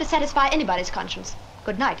disturbed to satisfy anybody's conscience.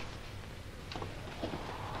 Good night.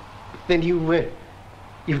 Then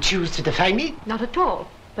you choose to defy me? Not at all.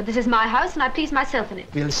 But this is my house, and I please myself in it.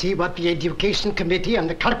 We'll see what the Education Committee and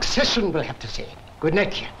the Clerk Session will have to say. Good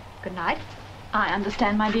night, dear. Good night. I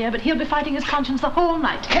understand, my dear, but he'll be fighting his conscience the whole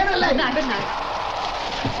night. Caroline! Good night. Good night.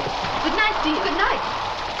 Good night, dear. Good night.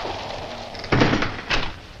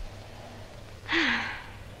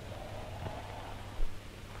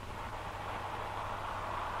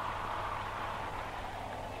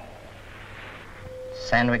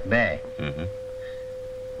 Sandwich Bay. Mm-hmm.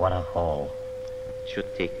 What a haul.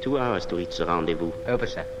 Should take 2 hours to reach the rendezvous. Over,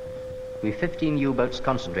 sir. We've 15 U-boats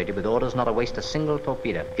concentrated with orders not to waste a single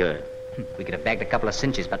torpedo. Good. We could have bagged a couple of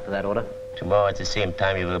cinches but for that order. Tomorrow at the same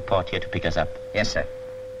time you will report here to pick us up. Yes, sir.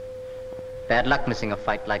 Bad luck missing a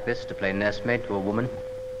fight like this to play nursemaid to a woman.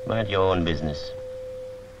 Mind your own business.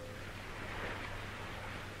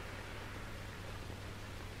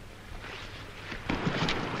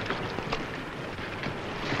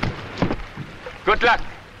 Good luck.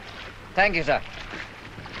 Thank you, sir.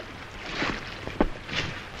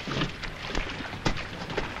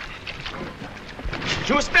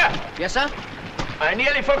 Schuster! Yes, sir? I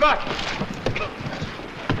nearly forgot.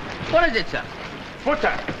 What is it, sir?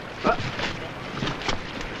 Footer.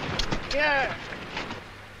 Yeah.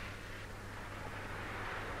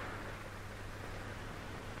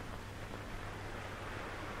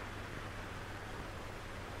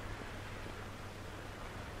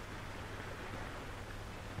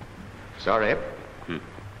 Sorry.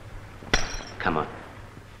 Come on.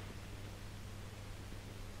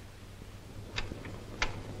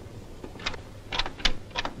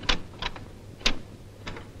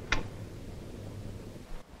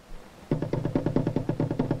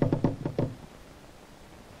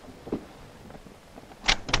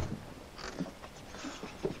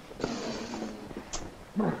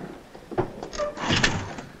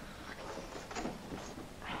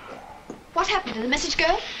 What happened? Did the message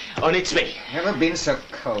go? On its way. Never been so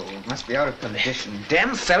cold. Must be out of condition.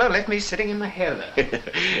 Damn fellow left me sitting in my heather.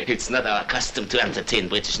 It's not our custom to entertain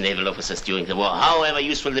British naval officers during the war, however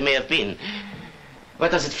useful they may have been.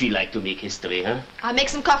 What does it feel like to make history, huh? I'll make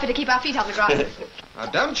some coffee to keep our feet on the ground. Now,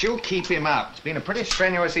 don't you keep him up. It's been a pretty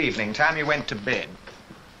strenuous evening. Time you went to bed.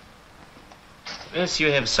 Yes,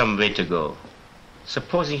 you have some way to go.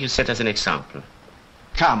 Supposing you set us an example.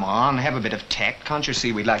 Come on, have a bit of tact. Can't you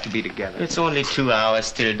see we'd like to be together? It's only 2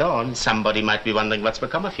 hours till dawn. Somebody might be wondering what's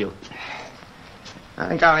become of you. I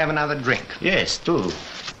think I'll have another drink. Yes, do.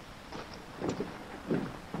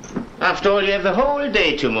 After all, you have the whole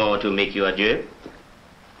day tomorrow to make your adieu.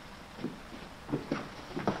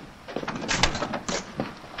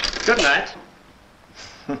 Good night.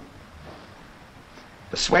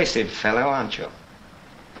 Persuasive fellow, aren't you?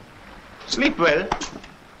 Sleep well.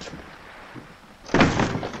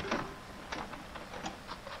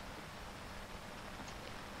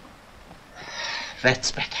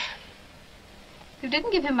 That's better. You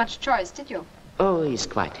didn't give him much choice, did you? Oh, he's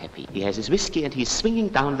quite happy. He has his whiskey and he's swinging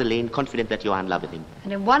down the lane, confident that you are in love with him.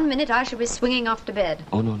 And in 1 minute I shall be swinging off to bed.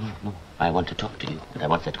 Oh, no. I want to talk to you, but I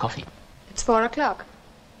want that coffee. It's 4 o'clock.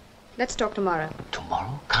 Let's talk tomorrow.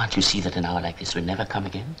 Tomorrow? Can't you see that an hour like this will never come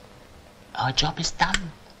again? Our job is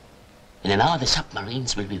done. In an hour, the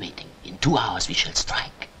submarines will be waiting. In 2 hours, we shall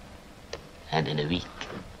strike. And in a week,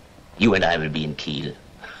 you and I will be in Kiel.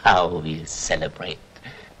 How we'll celebrate.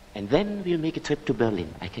 And then we'll make a trip to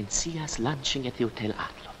Berlin. I can see us lunching at the Hotel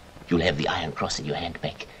Adler. You'll have the Iron Cross in your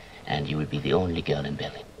handbag, and you will be the only girl in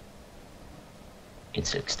Berlin. In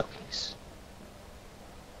silk stockings.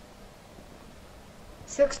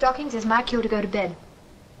 Silk stockings is my cue to go to bed.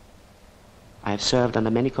 I have served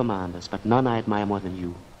under many commanders, but none I admire more than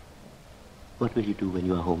you. What will you do when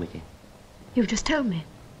you are home again? You've just told me.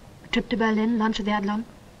 A trip to Berlin, lunch at the Adlon.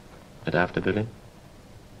 But after Berlin?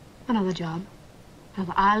 Another job.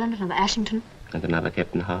 Another Ireland, another Ashington. And another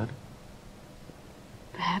Captain Hard?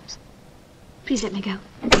 Perhaps. Please let me go.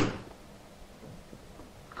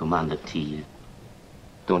 Commander Thiel,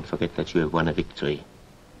 don't forget that you have won a victory.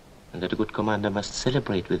 And that a good commander must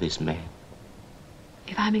celebrate with his men.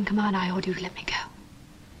 If I'm in command, I order you to let me go.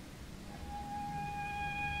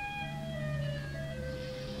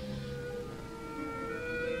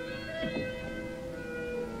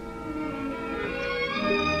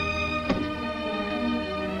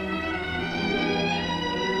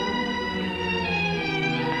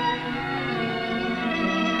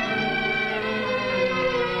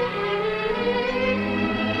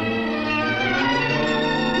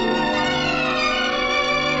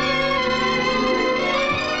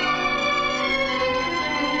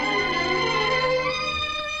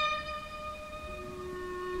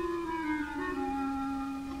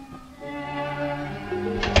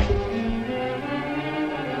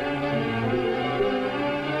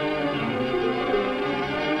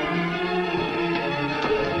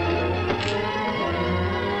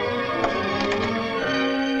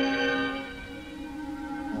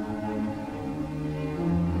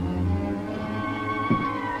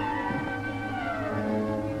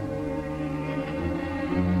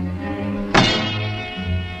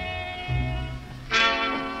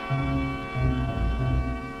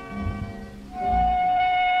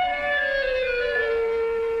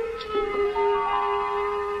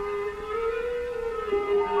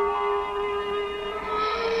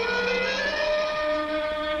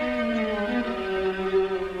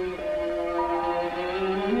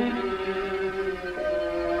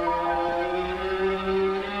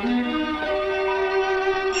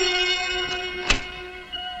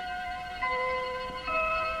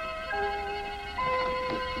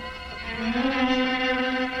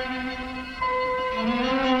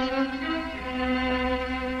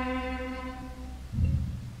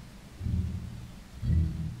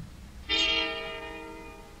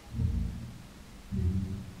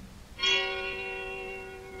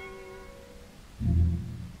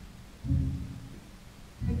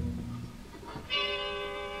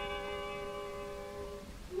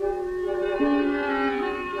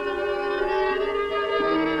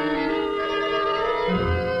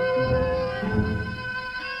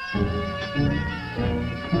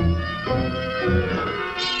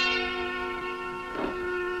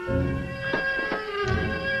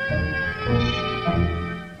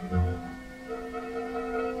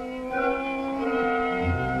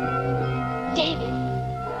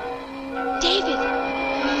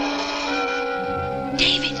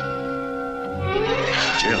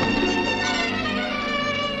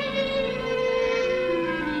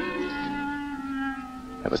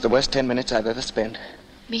 That was the worst 10 minutes I've ever spent.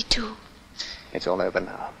 Me too. It's all over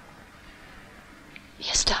now.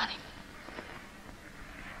 Yes, darling.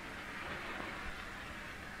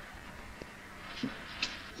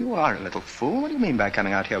 You are a little fool. What do you mean by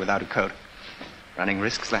coming out here without a coat? Running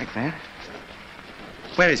risks like that?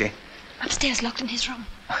 Where is he? Upstairs, locked in his room.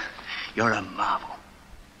 You're a marvel.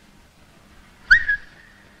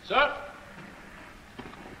 Sir?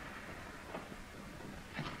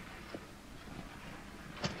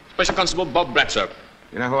 Special Constable Bob Bratt, sir.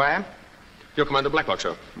 You know who I am? You're Commander Blacklock,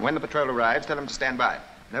 sir. When the patrol arrives, tell them to stand by.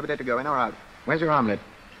 Nobody to go in or out. Where's your armlet?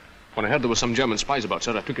 When I heard there were some German spies about,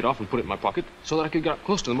 sir, I took it off and put it in my pocket so that I could get up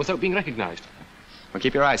close to them without being recognized. Well,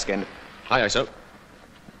 keep your eyes skinned. Aye, aye, sir.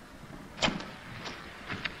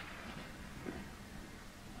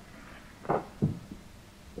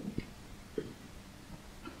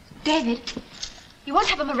 David, you won't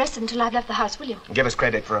have him arrested until I've left the house, will you? Give us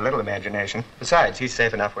credit for a little imagination. Besides, he's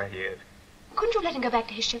safe enough where he is. Couldn't you let him go back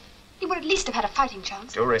to his ship? He would at least have had a fighting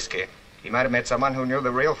chance. Too risky. He might have met someone who knew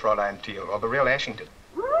the real Fräulein Teal or the real Ashington.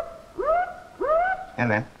 And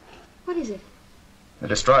then? What is it? The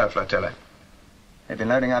destroyer flotilla. They've been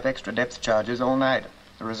loading up extra depth charges all night.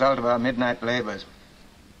 The result of our midnight labors.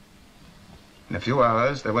 In a few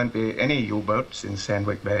hours, there won't be any U-boats in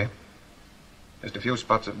Sandwich Bay. Just a few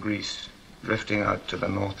spots of grease drifting out to the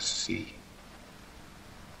North Sea.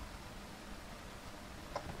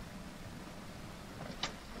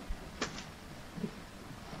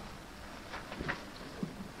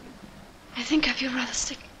 I think I feel rather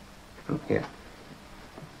sick. Oh, here.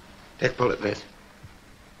 Take a pull at this.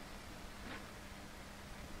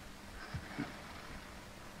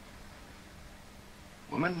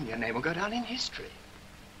 Woman, your name will go down in history.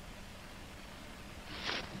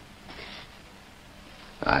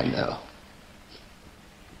 I know.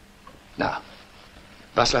 Now,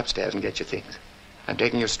 bustle upstairs and get your things. I'm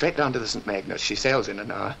taking you straight down to the St. Magnus. She sails in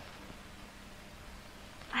an hour.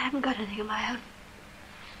 I haven't got anything of my own.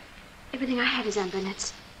 Everything I have is Aunt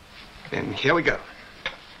Burnette's. Then here we go.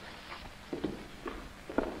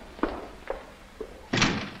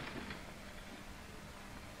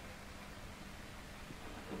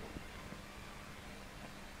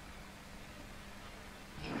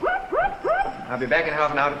 I'll be back in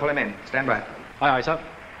half an hour to pull him in. Stand by. Aye, aye, sir.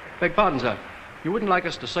 Beg pardon, sir. You wouldn't like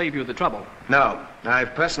us to save you the trouble? No. I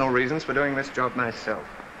have personal reasons for doing this job myself.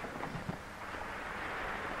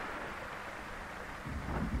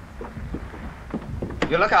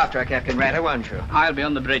 You'll look after her, Captain Ratter, won't you? I'll be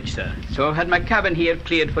on the bridge, sir. So I've had my cabin here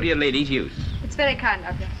cleared for your lady's use. It's very kind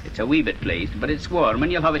of you. It's a wee bit placed, but it's warm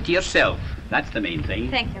and you'll have it to yourself. That's the main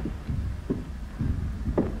thing. Thank you.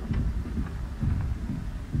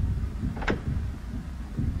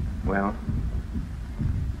 Well?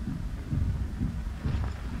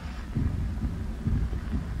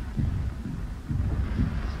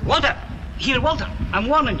 Walter! Here, Walter, I'm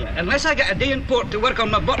warning you. Unless I get a day in port to work on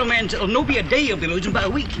my bottom ends, it'll no be a day you'll be losing, but a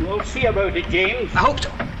week. We'll see about it, James. I hope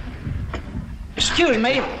so. Excuse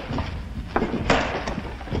me.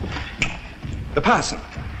 The parson.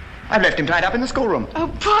 I've left him tied up in the schoolroom. Oh,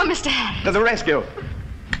 poor Mr. Harry. To the rescue.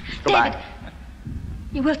 Goodbye. David,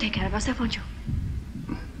 you will take care of yourself, won't you?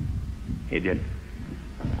 He did.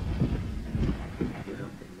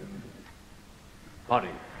 Party.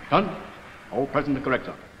 Done? All present to correct,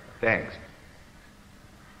 sir. Thanks.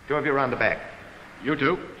 Two of you round the back. You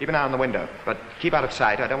two. Keep an eye on the window, but keep out of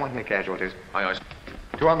sight. I don't want any casualties. Aye, aye.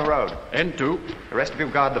 Two on the road. And two. The rest of you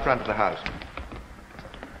guard the front of the house.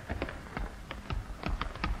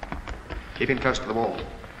 Keep him close to the wall.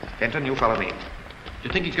 Fenton, you follow me. Do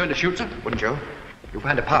you think he's going to shoot, sir? Wouldn't you? You'll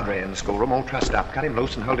find a padre in the schoolroom, all trussed up. Cut him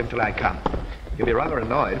loose and hold him till I come. He'll be rather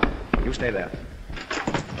annoyed. You stay there.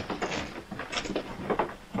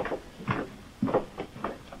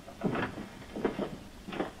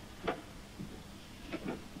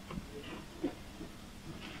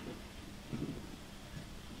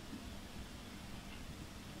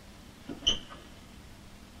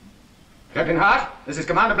 Captain Hart, this is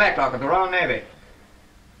Commander Blacklock of the Royal Navy.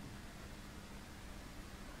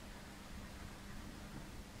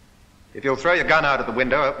 If you'll throw your gun out of the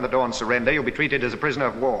window, open the door and surrender, you'll be treated as a prisoner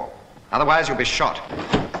of war. Otherwise, you'll be shot.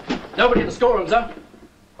 Nobody in the storeroom, sir.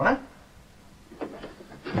 What?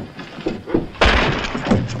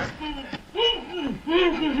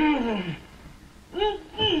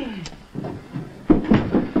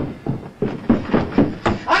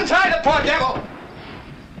 Untie the poor devil!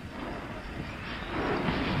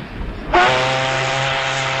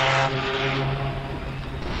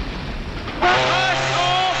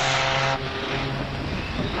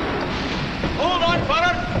 Hold on,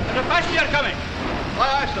 forward. There's a passenger coming.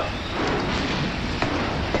 Aye, aye, sir.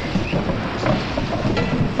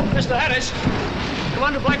 Mr. Harris,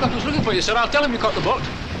 Commander Blacklock was looking for you, sir. I'll tell him you caught the boat.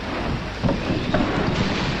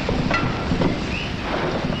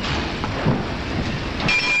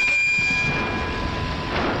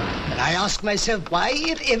 And I ask myself why,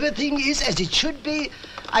 if everything is as it should be,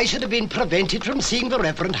 I should have been prevented from seeing the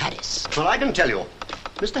Reverend Harris. Well, I can tell you.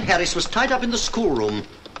 Mr. Harris was tied up in the schoolroom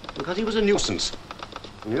because he was a nuisance.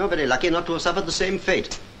 And you're very lucky not to have suffered the same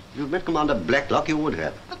fate. If you'd met Commander Blacklock, you would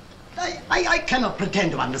have. I cannot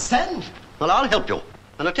pretend to understand. Well, I'll help you.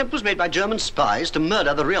 An attempt was made by German spies to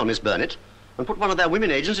murder the real Miss Burnett and put one of their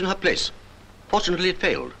women agents in her place. Fortunately, it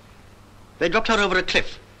failed. They dropped her over a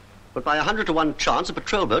cliff, but by 100 to 1 chance, a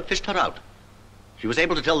patrol boat fished her out. She was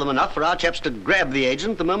able to tell them enough for our chaps to grab the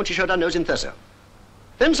agent the moment she showed her nose in Thessa.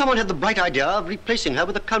 Then someone had the bright idea of replacing her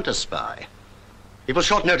with a counter-spy. It was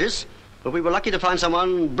short notice, but we were lucky to find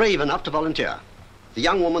someone brave enough to volunteer. The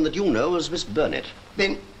young woman that you know as Miss Burnett.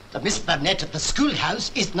 Then the Miss Burnett at the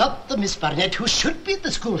schoolhouse is not the Miss Burnett who should be at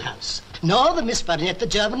the schoolhouse, nor the Miss Burnett the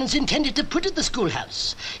Germans intended to put at the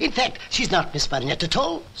schoolhouse. In fact, she's not Miss Burnett at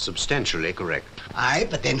all. Substantially correct. Aye,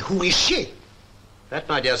 but then who is she? That,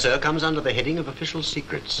 my dear sir, comes under the heading of official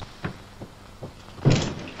secrets.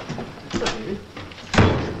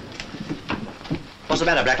 What's the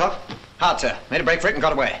matter, Blacklock? Hard, sir. Made a break for it and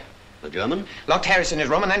got away. The German? Locked Harris in his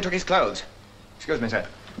room and then took his clothes. Excuse me, sir.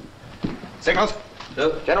 Signals?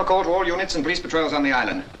 Sir? General call to all units and police patrols on the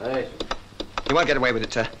island. Aye. He won't get away with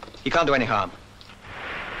it, sir. He can't do any harm.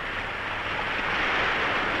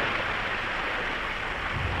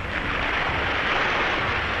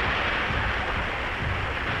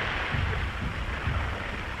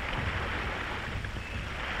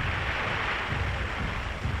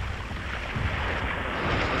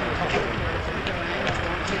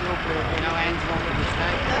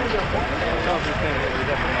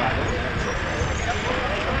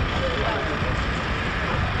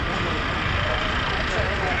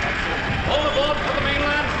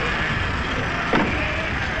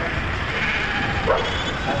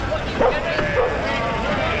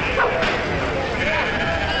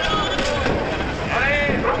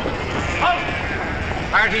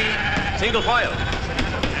 Single file.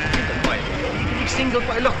 Single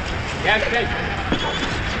file, look. Yes, yes.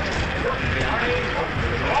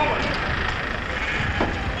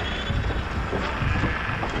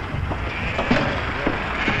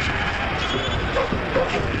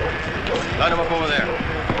 Line them up over there.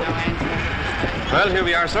 Well, here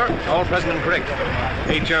we are, sir. All present and correct.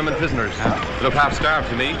 8 German prisoners. Look half starved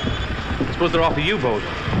to me. I suppose they're off a U-boat.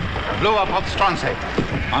 Blew up off Stronsay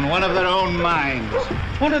on one of their own mines.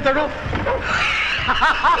 One of their own?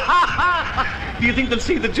 Do you think they'll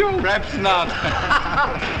see the joke? Perhaps not.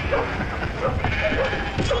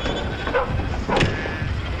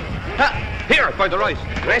 Here, by the right.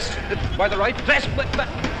 Rest. By the right. Rest.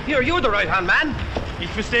 Here, you're the right-hand man. Ich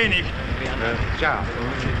verstehe nicht. Ja.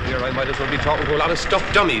 Here, I might as well be talking to a lot of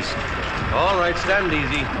stuffed dummies. All right, stand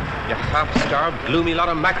easy. You half-starved, gloomy lot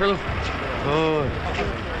of mackerel. Oh.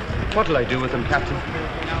 What'll I do with them, Captain?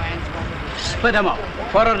 Split them up.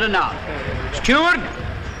 Forward and aft. Steward!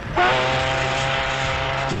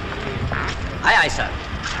 Aye, aye, sir.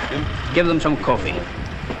 Give them some coffee.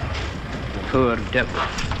 Poor devil.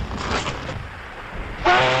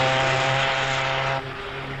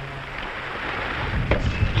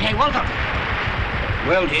 Hey, Walter.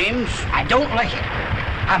 Well, James? I don't like it.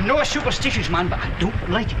 I'm no a superstitious man, but I don't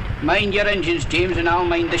like it. Mind your engines, James, and I'll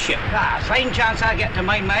mind the ship. Fine chance I get to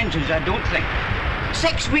mind my engines, I don't think.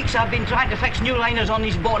 6 weeks I've been trying to fix new liners on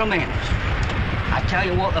these bottom ends. I tell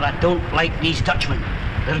you what, that I don't like these Dutchmen.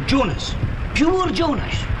 They're Jonas. Pure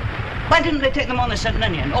Jonas. Why didn't they take them on the St.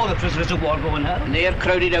 Ninian? All the prisoners of war going there. And they're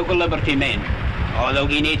crowded out with Liberty men. Oh, they'll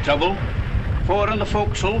give no trouble. 4 in the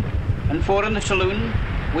forecastle and 4 in the saloon.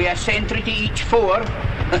 We a sentry to each 4.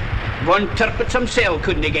 One Tirpitz himself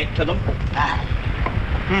couldn't get to them.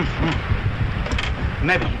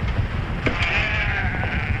 Maybe.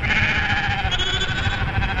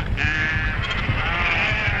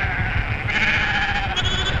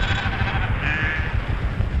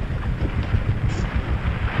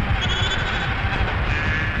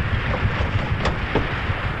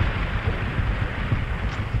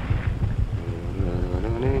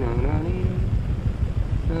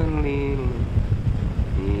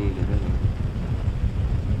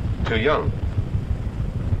 Too young.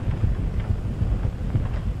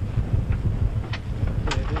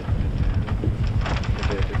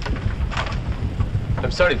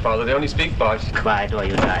 I'm sorry, Father, they only speak Bosch. Quiet or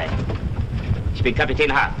you die. Ich bin Kapitän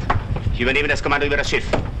Hart. Ich übernehme das Kommando über das Schiff.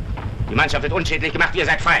 Die Mannschaft wird unschädlich gemacht, ihr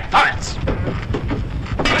seid frei. Vorwärts!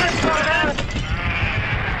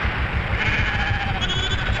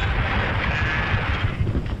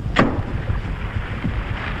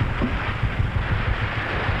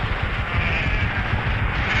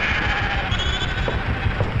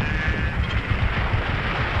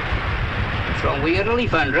 From where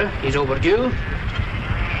relief, Andrew, is overdue.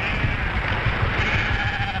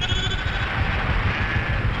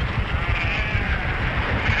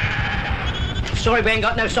 Sorry we ain't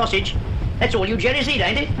got no sausage. That's all you Jerry's eat,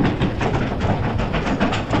 ain't it?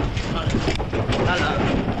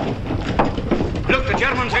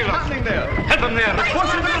 happening there? Help him there.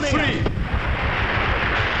 What's happening? Free.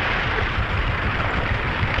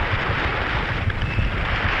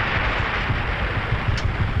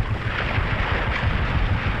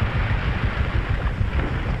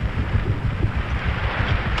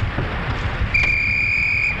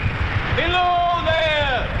 Below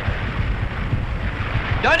there!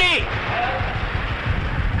 Doddy!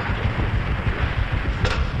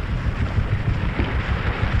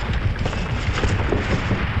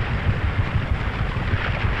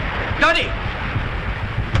 Doddy!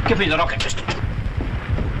 Give me the rocket pistol.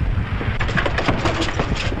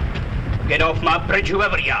 Get off my bridge,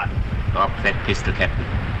 whoever you are. Drop that pistol, Captain.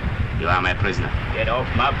 You are my prisoner. Get off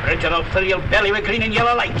my bridge or I'll fill your belly with green and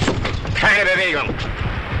yellow lights. Keine Bewegung.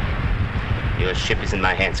 Your ship is in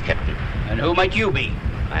my hands, Captain. And who might you be?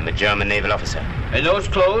 I'm a German naval officer. In those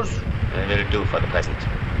clothes? They will do for the present.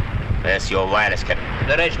 Where's your wireless, Captain?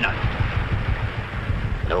 There is none.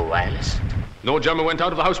 No wireless? No German went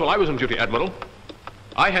out of the house while I was on duty, Admiral.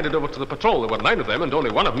 I handed over to the patrol. There were 9 of them and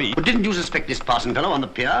only 1 of me. But didn't you suspect this parson fellow on the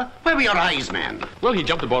pier? Where were your eyes, man? Well, he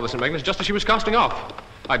jumped aboard the St. Magnus just as she was casting off.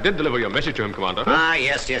 I did deliver your message to him, Commander. Ah,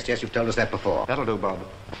 yes, you've told us that before. That'll do, Bob.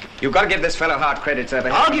 You've got to give this fellow hard credit, sir.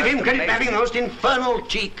 I'll give him credit for having the most infernal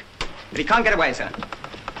cheek. But he can't get away, sir.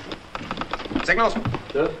 Signals?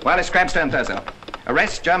 Sir? Wireless Crabstone Thurso.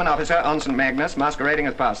 Arrest German officer on St. Magnus masquerading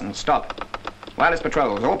as parson. Stop. Wireless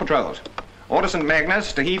patrols, all patrols. Order St.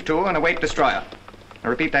 Magnus to heave to and await destroyer. I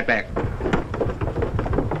repeat that back.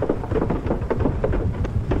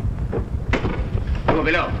 Go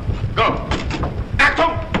below. Go.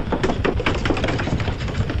 Achtung!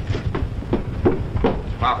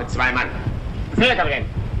 Ich brauche 2 Mann. Sehr, Kapitän.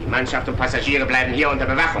 Die Mannschaft und Passagiere bleiben hier unter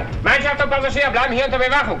Bewachung. Mannschaft und Passagiere bleiben hier unter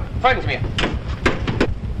Bewachung. Folgen Sie mir.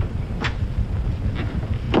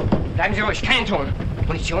 Bleiben Sie ruhig, kein Ton.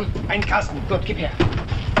 Munition? Ein Kasten. Gut, gib her.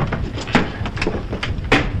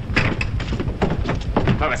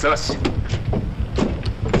 Was los?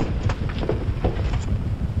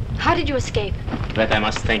 How did you escape? That I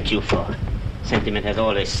must thank you for. Sentiment has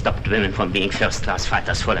always stopped women from being first-class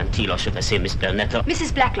fighters. Fräulein Thiel, or should I say Miss Bernetto?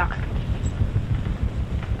 Mrs. Blacklock.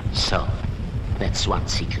 So, that's one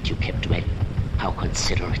secret you kept well. How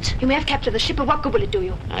considerate. You may have captured the ship, but what good will it do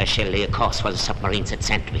you? I shall lay a course for the submarines at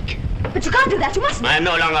Sandwich. But you can't do that, you mustn't. I am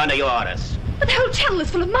no longer under your orders. But the whole channel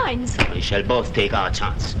is full of mines. We shall both take our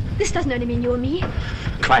chance. This doesn't only mean you and me.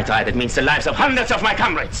 Quite right. It means the lives of hundreds of my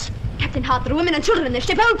comrades. Captain Hart, there are women and children in this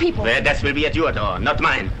ship, old people. Their deaths will be at your door, not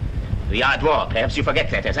mine. We are at war. Perhaps you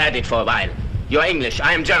forget that, as I did for a while. You are English,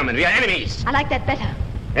 I am German. We are enemies. I like that better.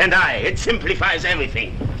 And it simplifies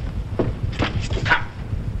everything. Come.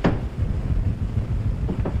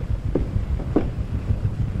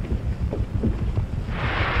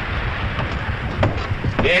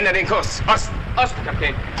 Wir ändern den Kurs. Osten. Osten,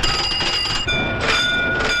 Kapitän.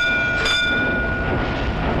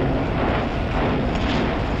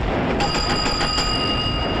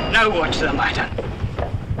 Now what's the matter?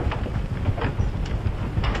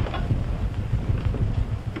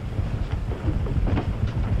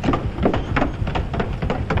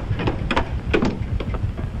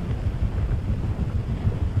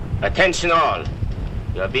 Attention all.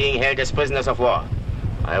 You are being held as prisoners of war.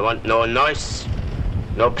 I want no noise,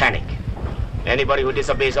 no panic. Anybody who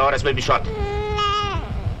disobeys orders will be shot.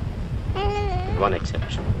 One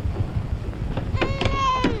exception.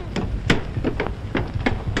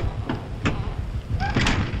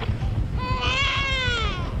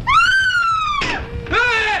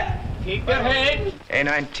 Keep your head.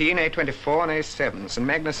 A19, A24, and A7. St.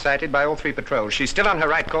 Magnus sighted by all 3 patrols. She's still on her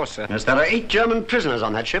right course, sir. Yes, there are 8 German prisoners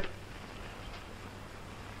on that ship.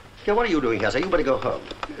 Now, what are you doing here, sir? You better go home.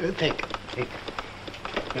 Thank you.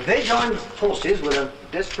 If they join forces with a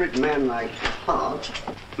desperate man like Hart...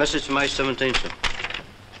 Message from A17, sir.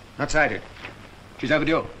 Not sighted. She's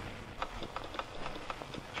overdue.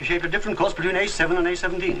 She shaped a different course between A7 and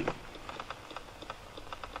A17.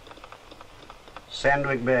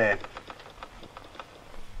 Sandwich Bay.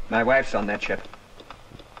 My wife's on that ship.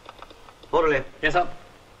 Orderly. Yes, sir.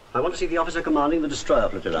 I want to see the officer commanding the destroyer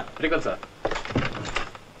flotilla. Very good, sir.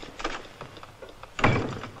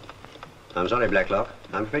 I'm sorry, Blacklock.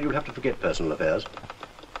 I'm afraid you'll have to forget personal affairs.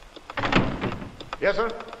 Yes, sir.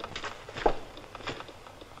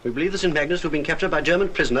 We believe the St. Magnus to have been captured by German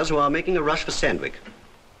prisoners who are making a rush for Sandwich.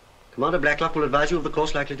 Commander Blacklock will advise you of the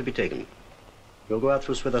course likely to be taken. You'll go out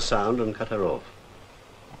through Swither Sound and cut her off.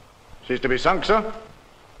 She's to be sunk, sir?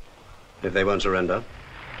 If they won't surrender.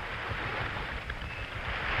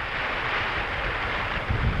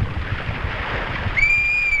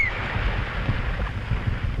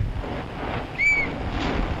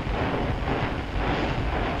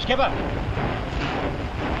 Skipper!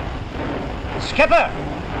 Skipper!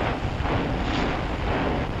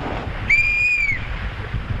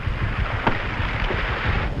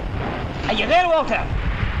 Are you there, Walter?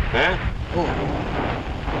 Huh? Oh.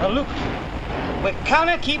 Well, look. We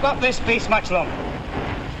cannot keep up this pace much longer.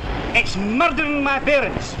 It's murdering my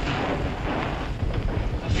parents.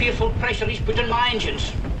 A fearful pressure he's put on my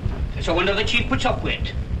engines. It's a wonder the chief puts up with it.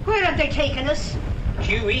 Where have they taken us?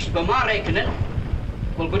 Due east, by my reckoning.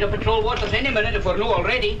 We'll put up patrol waters any minute if we're not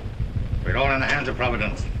already. We're all in the hands of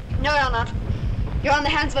Providence. No, you're not. You're in the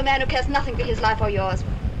hands of a man who cares nothing for his life or yours.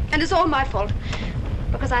 And it's all my fault.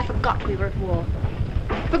 Because I forgot we were at war.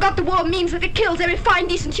 Forgot the war means that it kills every fine,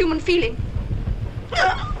 decent human feeling.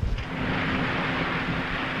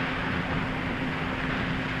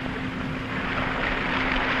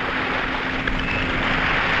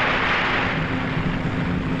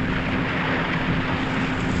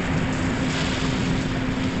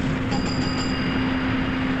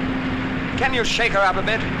 Can you shake her up a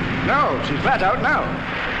bit? No, she's flat out now.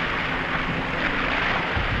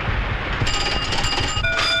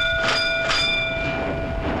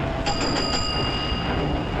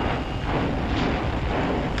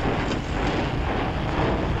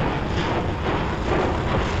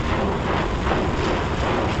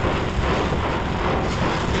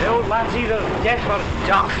 The old man's either deaf or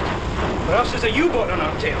daft. For us, there's a U-boat on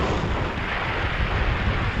our tail.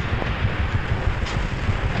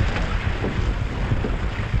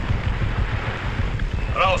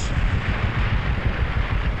 Raus!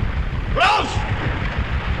 Raus!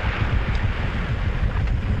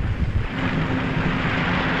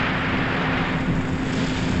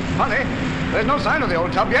 Funny, there's no sign of the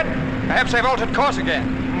old tub yet. Perhaps they've altered course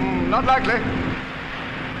again. Not likely.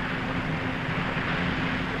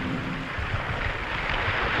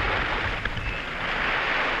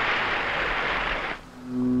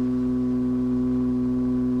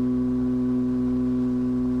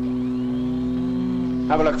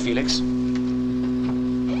 Have a look, Felix. Isn't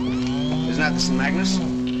that the St. Magnus?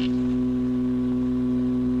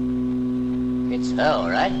 It's her, all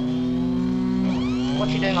right.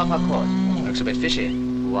 What's she doing off her course? Looks a bit fishy.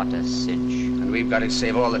 What a cinch. And we've got to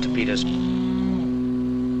save all the torpedoes.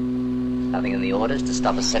 Nothing in the orders to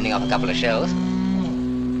stop us sending off a couple of shells.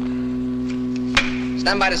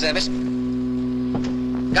 Stand by to service.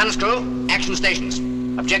 Guns crew, action stations.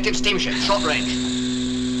 Objective steamship, short range.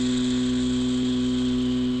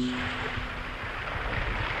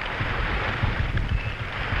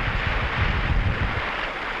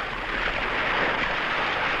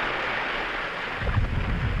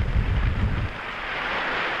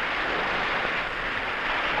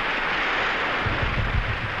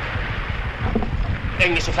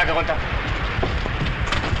 Englische Flagge runter.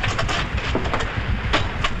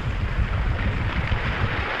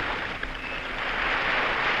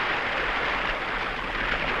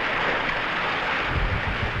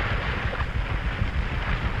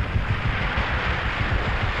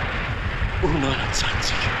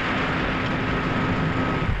 U-29.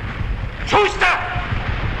 Schuster!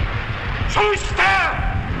 Schuster!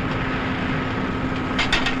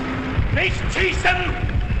 Nicht schießen!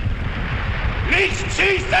 Nicht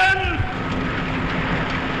schießen!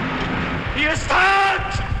 Hier ist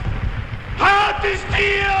hart! Hart ist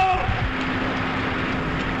hier!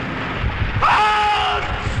 Hart!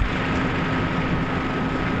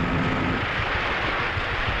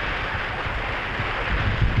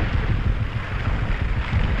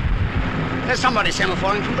 There's somebody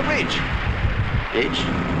semaphoring from the bridge. Bridge?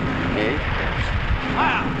 Yes.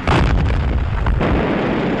 Fire!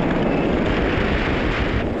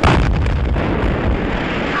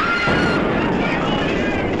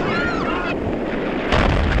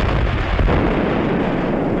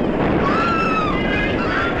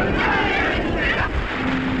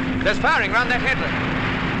 There's firing round that headland.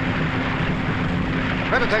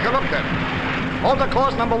 Better take a look then. Alter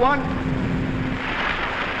course number 1.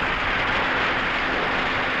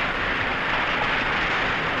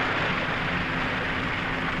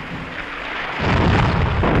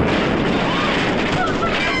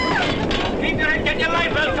 Keep your head, get your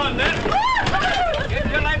life belt on there. Get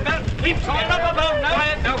your life belt. Get up above now.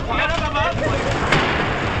 Quiet now, quiet. Get up above.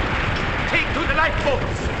 Take to the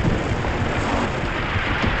lifeboats.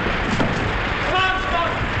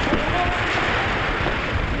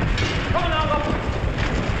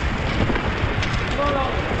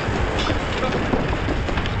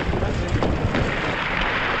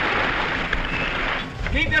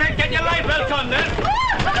 Keep your head, get your life belt on there.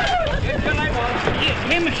 Get your life on.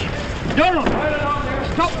 Hamish, Donald,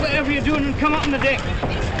 stop whatever you're doing and come up on the deck.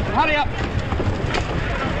 Hurry up.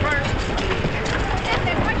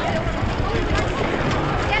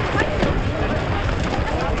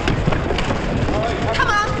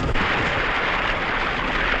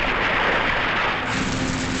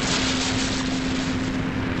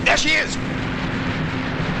 she is!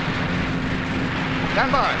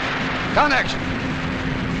 Stand by. Down action.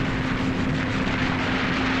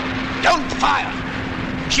 Don't fire!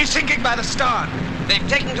 She's sinking by the stern. They've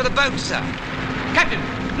taken to the boat, sir. Captain,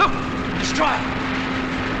 look! Destroy!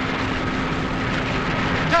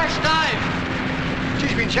 Dash dive!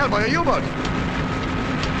 She's been shelled by a U-boat.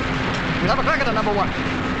 We'll have a crack at her, number 1.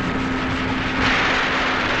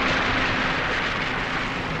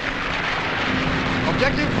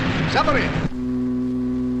 Objective, submarine.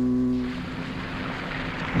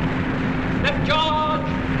 Left charge!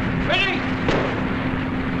 Ready!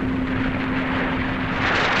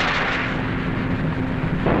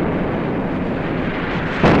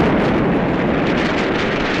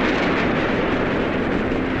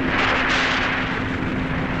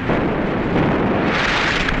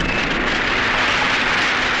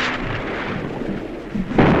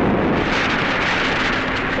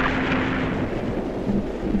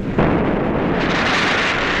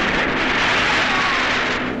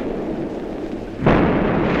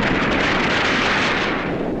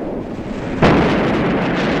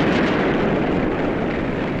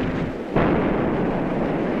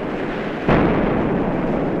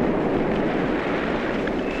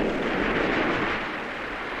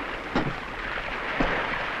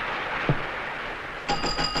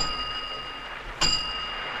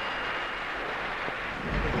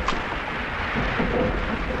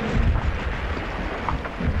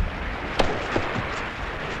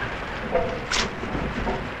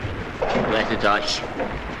 Rettet euch.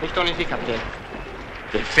 Nicht ohne Sie, Kapitän.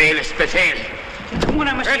 Befehl ist Befehl. Come on,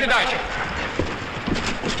 I must Rettet euch.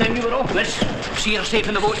 It's time you were off. Let's see her safe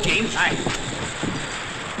in the boat, James. Aye.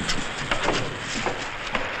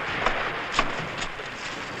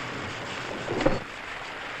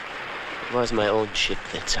 It was my own ship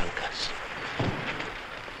that sunk us.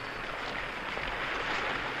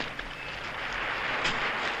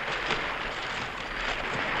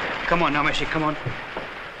 Come on now, Messi, come on.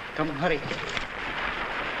 Come on, hurry.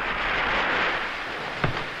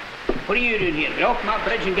 What are you doing here? Get off my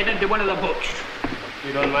bridge and get into one of the boats.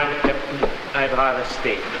 You don't mind, Captain? I'd rather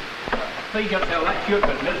stay. Please yourself, that's your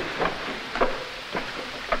business.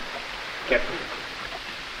 Captain,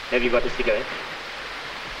 have you got a cigarette?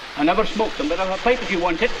 I never smoked them, but I'll have a pipe if you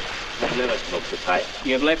want it. I've never smoked a pipe.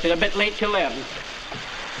 You've left it a bit late to learn.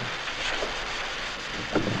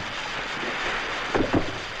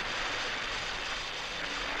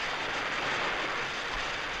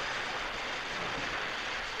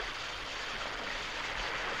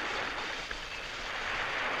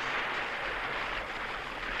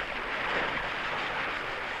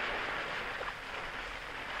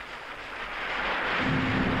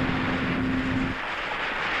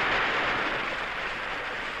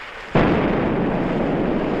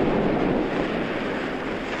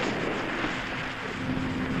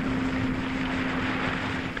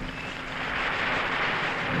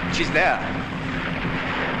 She's there.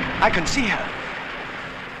 I can see her.